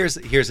 But here's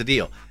the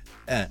deal.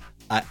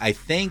 I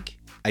think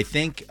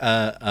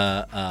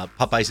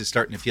Popeyes is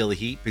starting to feel the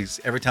heat because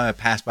every time I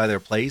pass by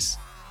their place,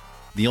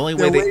 the only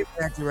way wave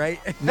at you, right?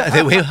 no,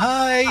 they wave,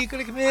 hi, you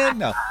gonna come in?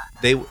 No,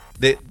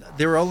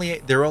 their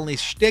only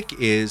shtick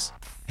is,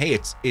 hey,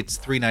 it's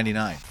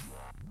 $3.99.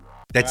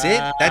 That's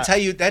it.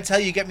 That's how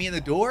you get me in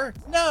the door.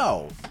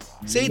 No,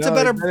 say it's a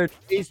better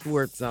taste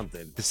worth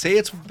something. Say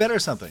it's better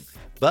something.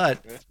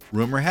 But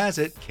rumor has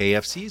it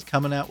KFC is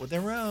coming out with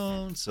their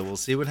own, so we'll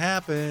see what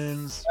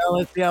happens. Well,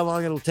 let's see how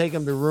long it'll take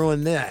them to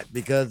ruin that.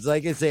 Because,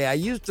 like I say, I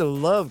used to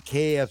love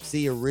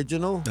KFC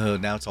original. Oh,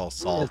 now it's all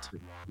salt.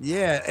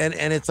 Yeah, and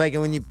it's like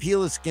when you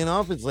peel the skin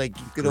off, it's like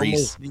you could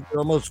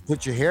almost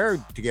put your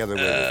hair together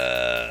with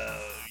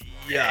it.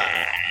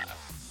 Yeah.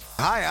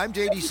 Hi, I'm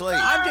JD Slade.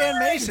 I'm Dan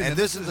Mayson. And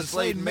this is the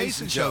Slade and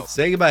Mayson Show.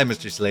 Say goodbye,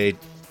 Mr. Slade.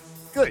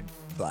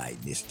 Goodbye,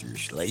 Mr.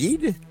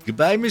 Slade.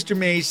 Goodbye, Mr.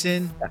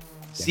 Mason.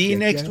 See you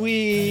next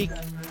week.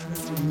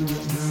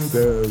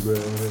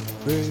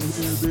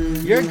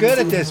 You're good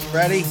at this,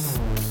 Freddie.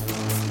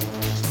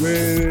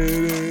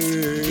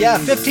 Yeah,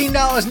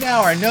 $15 an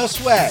hour, no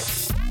sweat.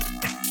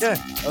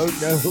 Oh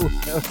no.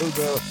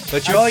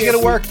 But you're only going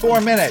to work 4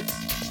 minutes.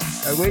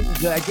 I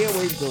can't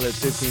wait until that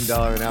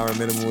 $15 an hour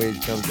minimum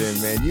wage comes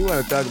in, man. You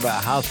want to talk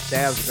about how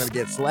staffs are going to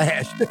get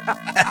slashed?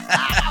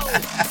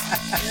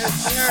 Yes,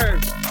 sir.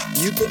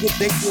 You think it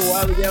takes you a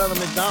while to get on the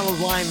McDonald's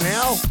line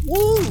now?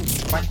 Woo!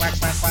 Quack, quack,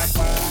 quack, quack,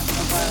 quack,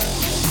 quack.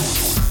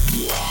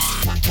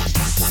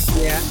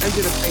 Yeah, I'm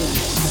going to pay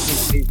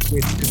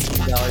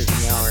 $15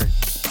 an hour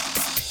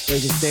so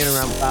you can stand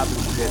around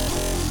popping shit.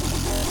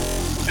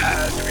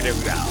 Look at him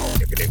go.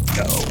 Look at him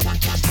go.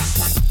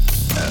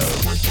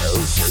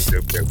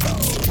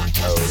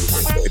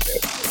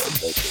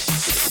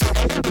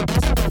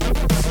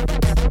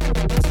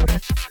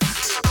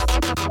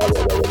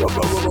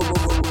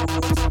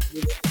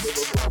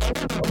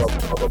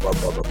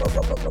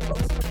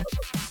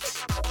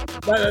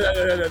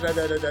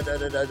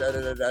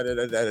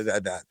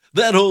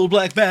 That old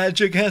black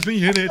magic has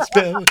me in its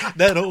spell.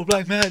 That old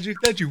black magic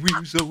that you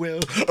weave so well.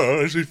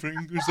 I see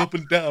fingers up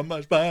and down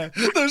my spine.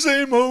 The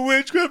same old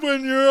witchcraft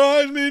when your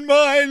eyes meet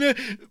mine.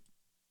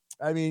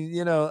 I mean,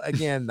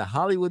 again, the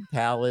Hollywood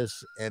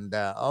Palace and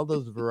all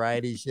those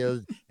variety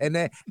shows. And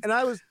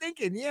I was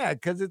thinking, yeah,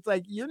 because it's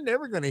like you're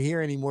never going to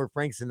hear any more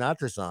Frank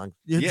Sinatra songs.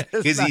 Yeah,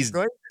 because he's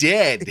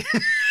dead.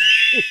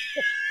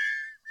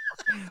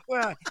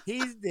 Well,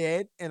 he's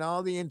dead, and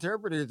all the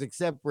interpreters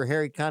except for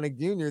Harry Connick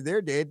Jr.,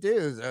 they're dead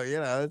too. So,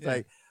 it's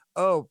like,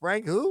 oh,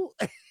 Frank who?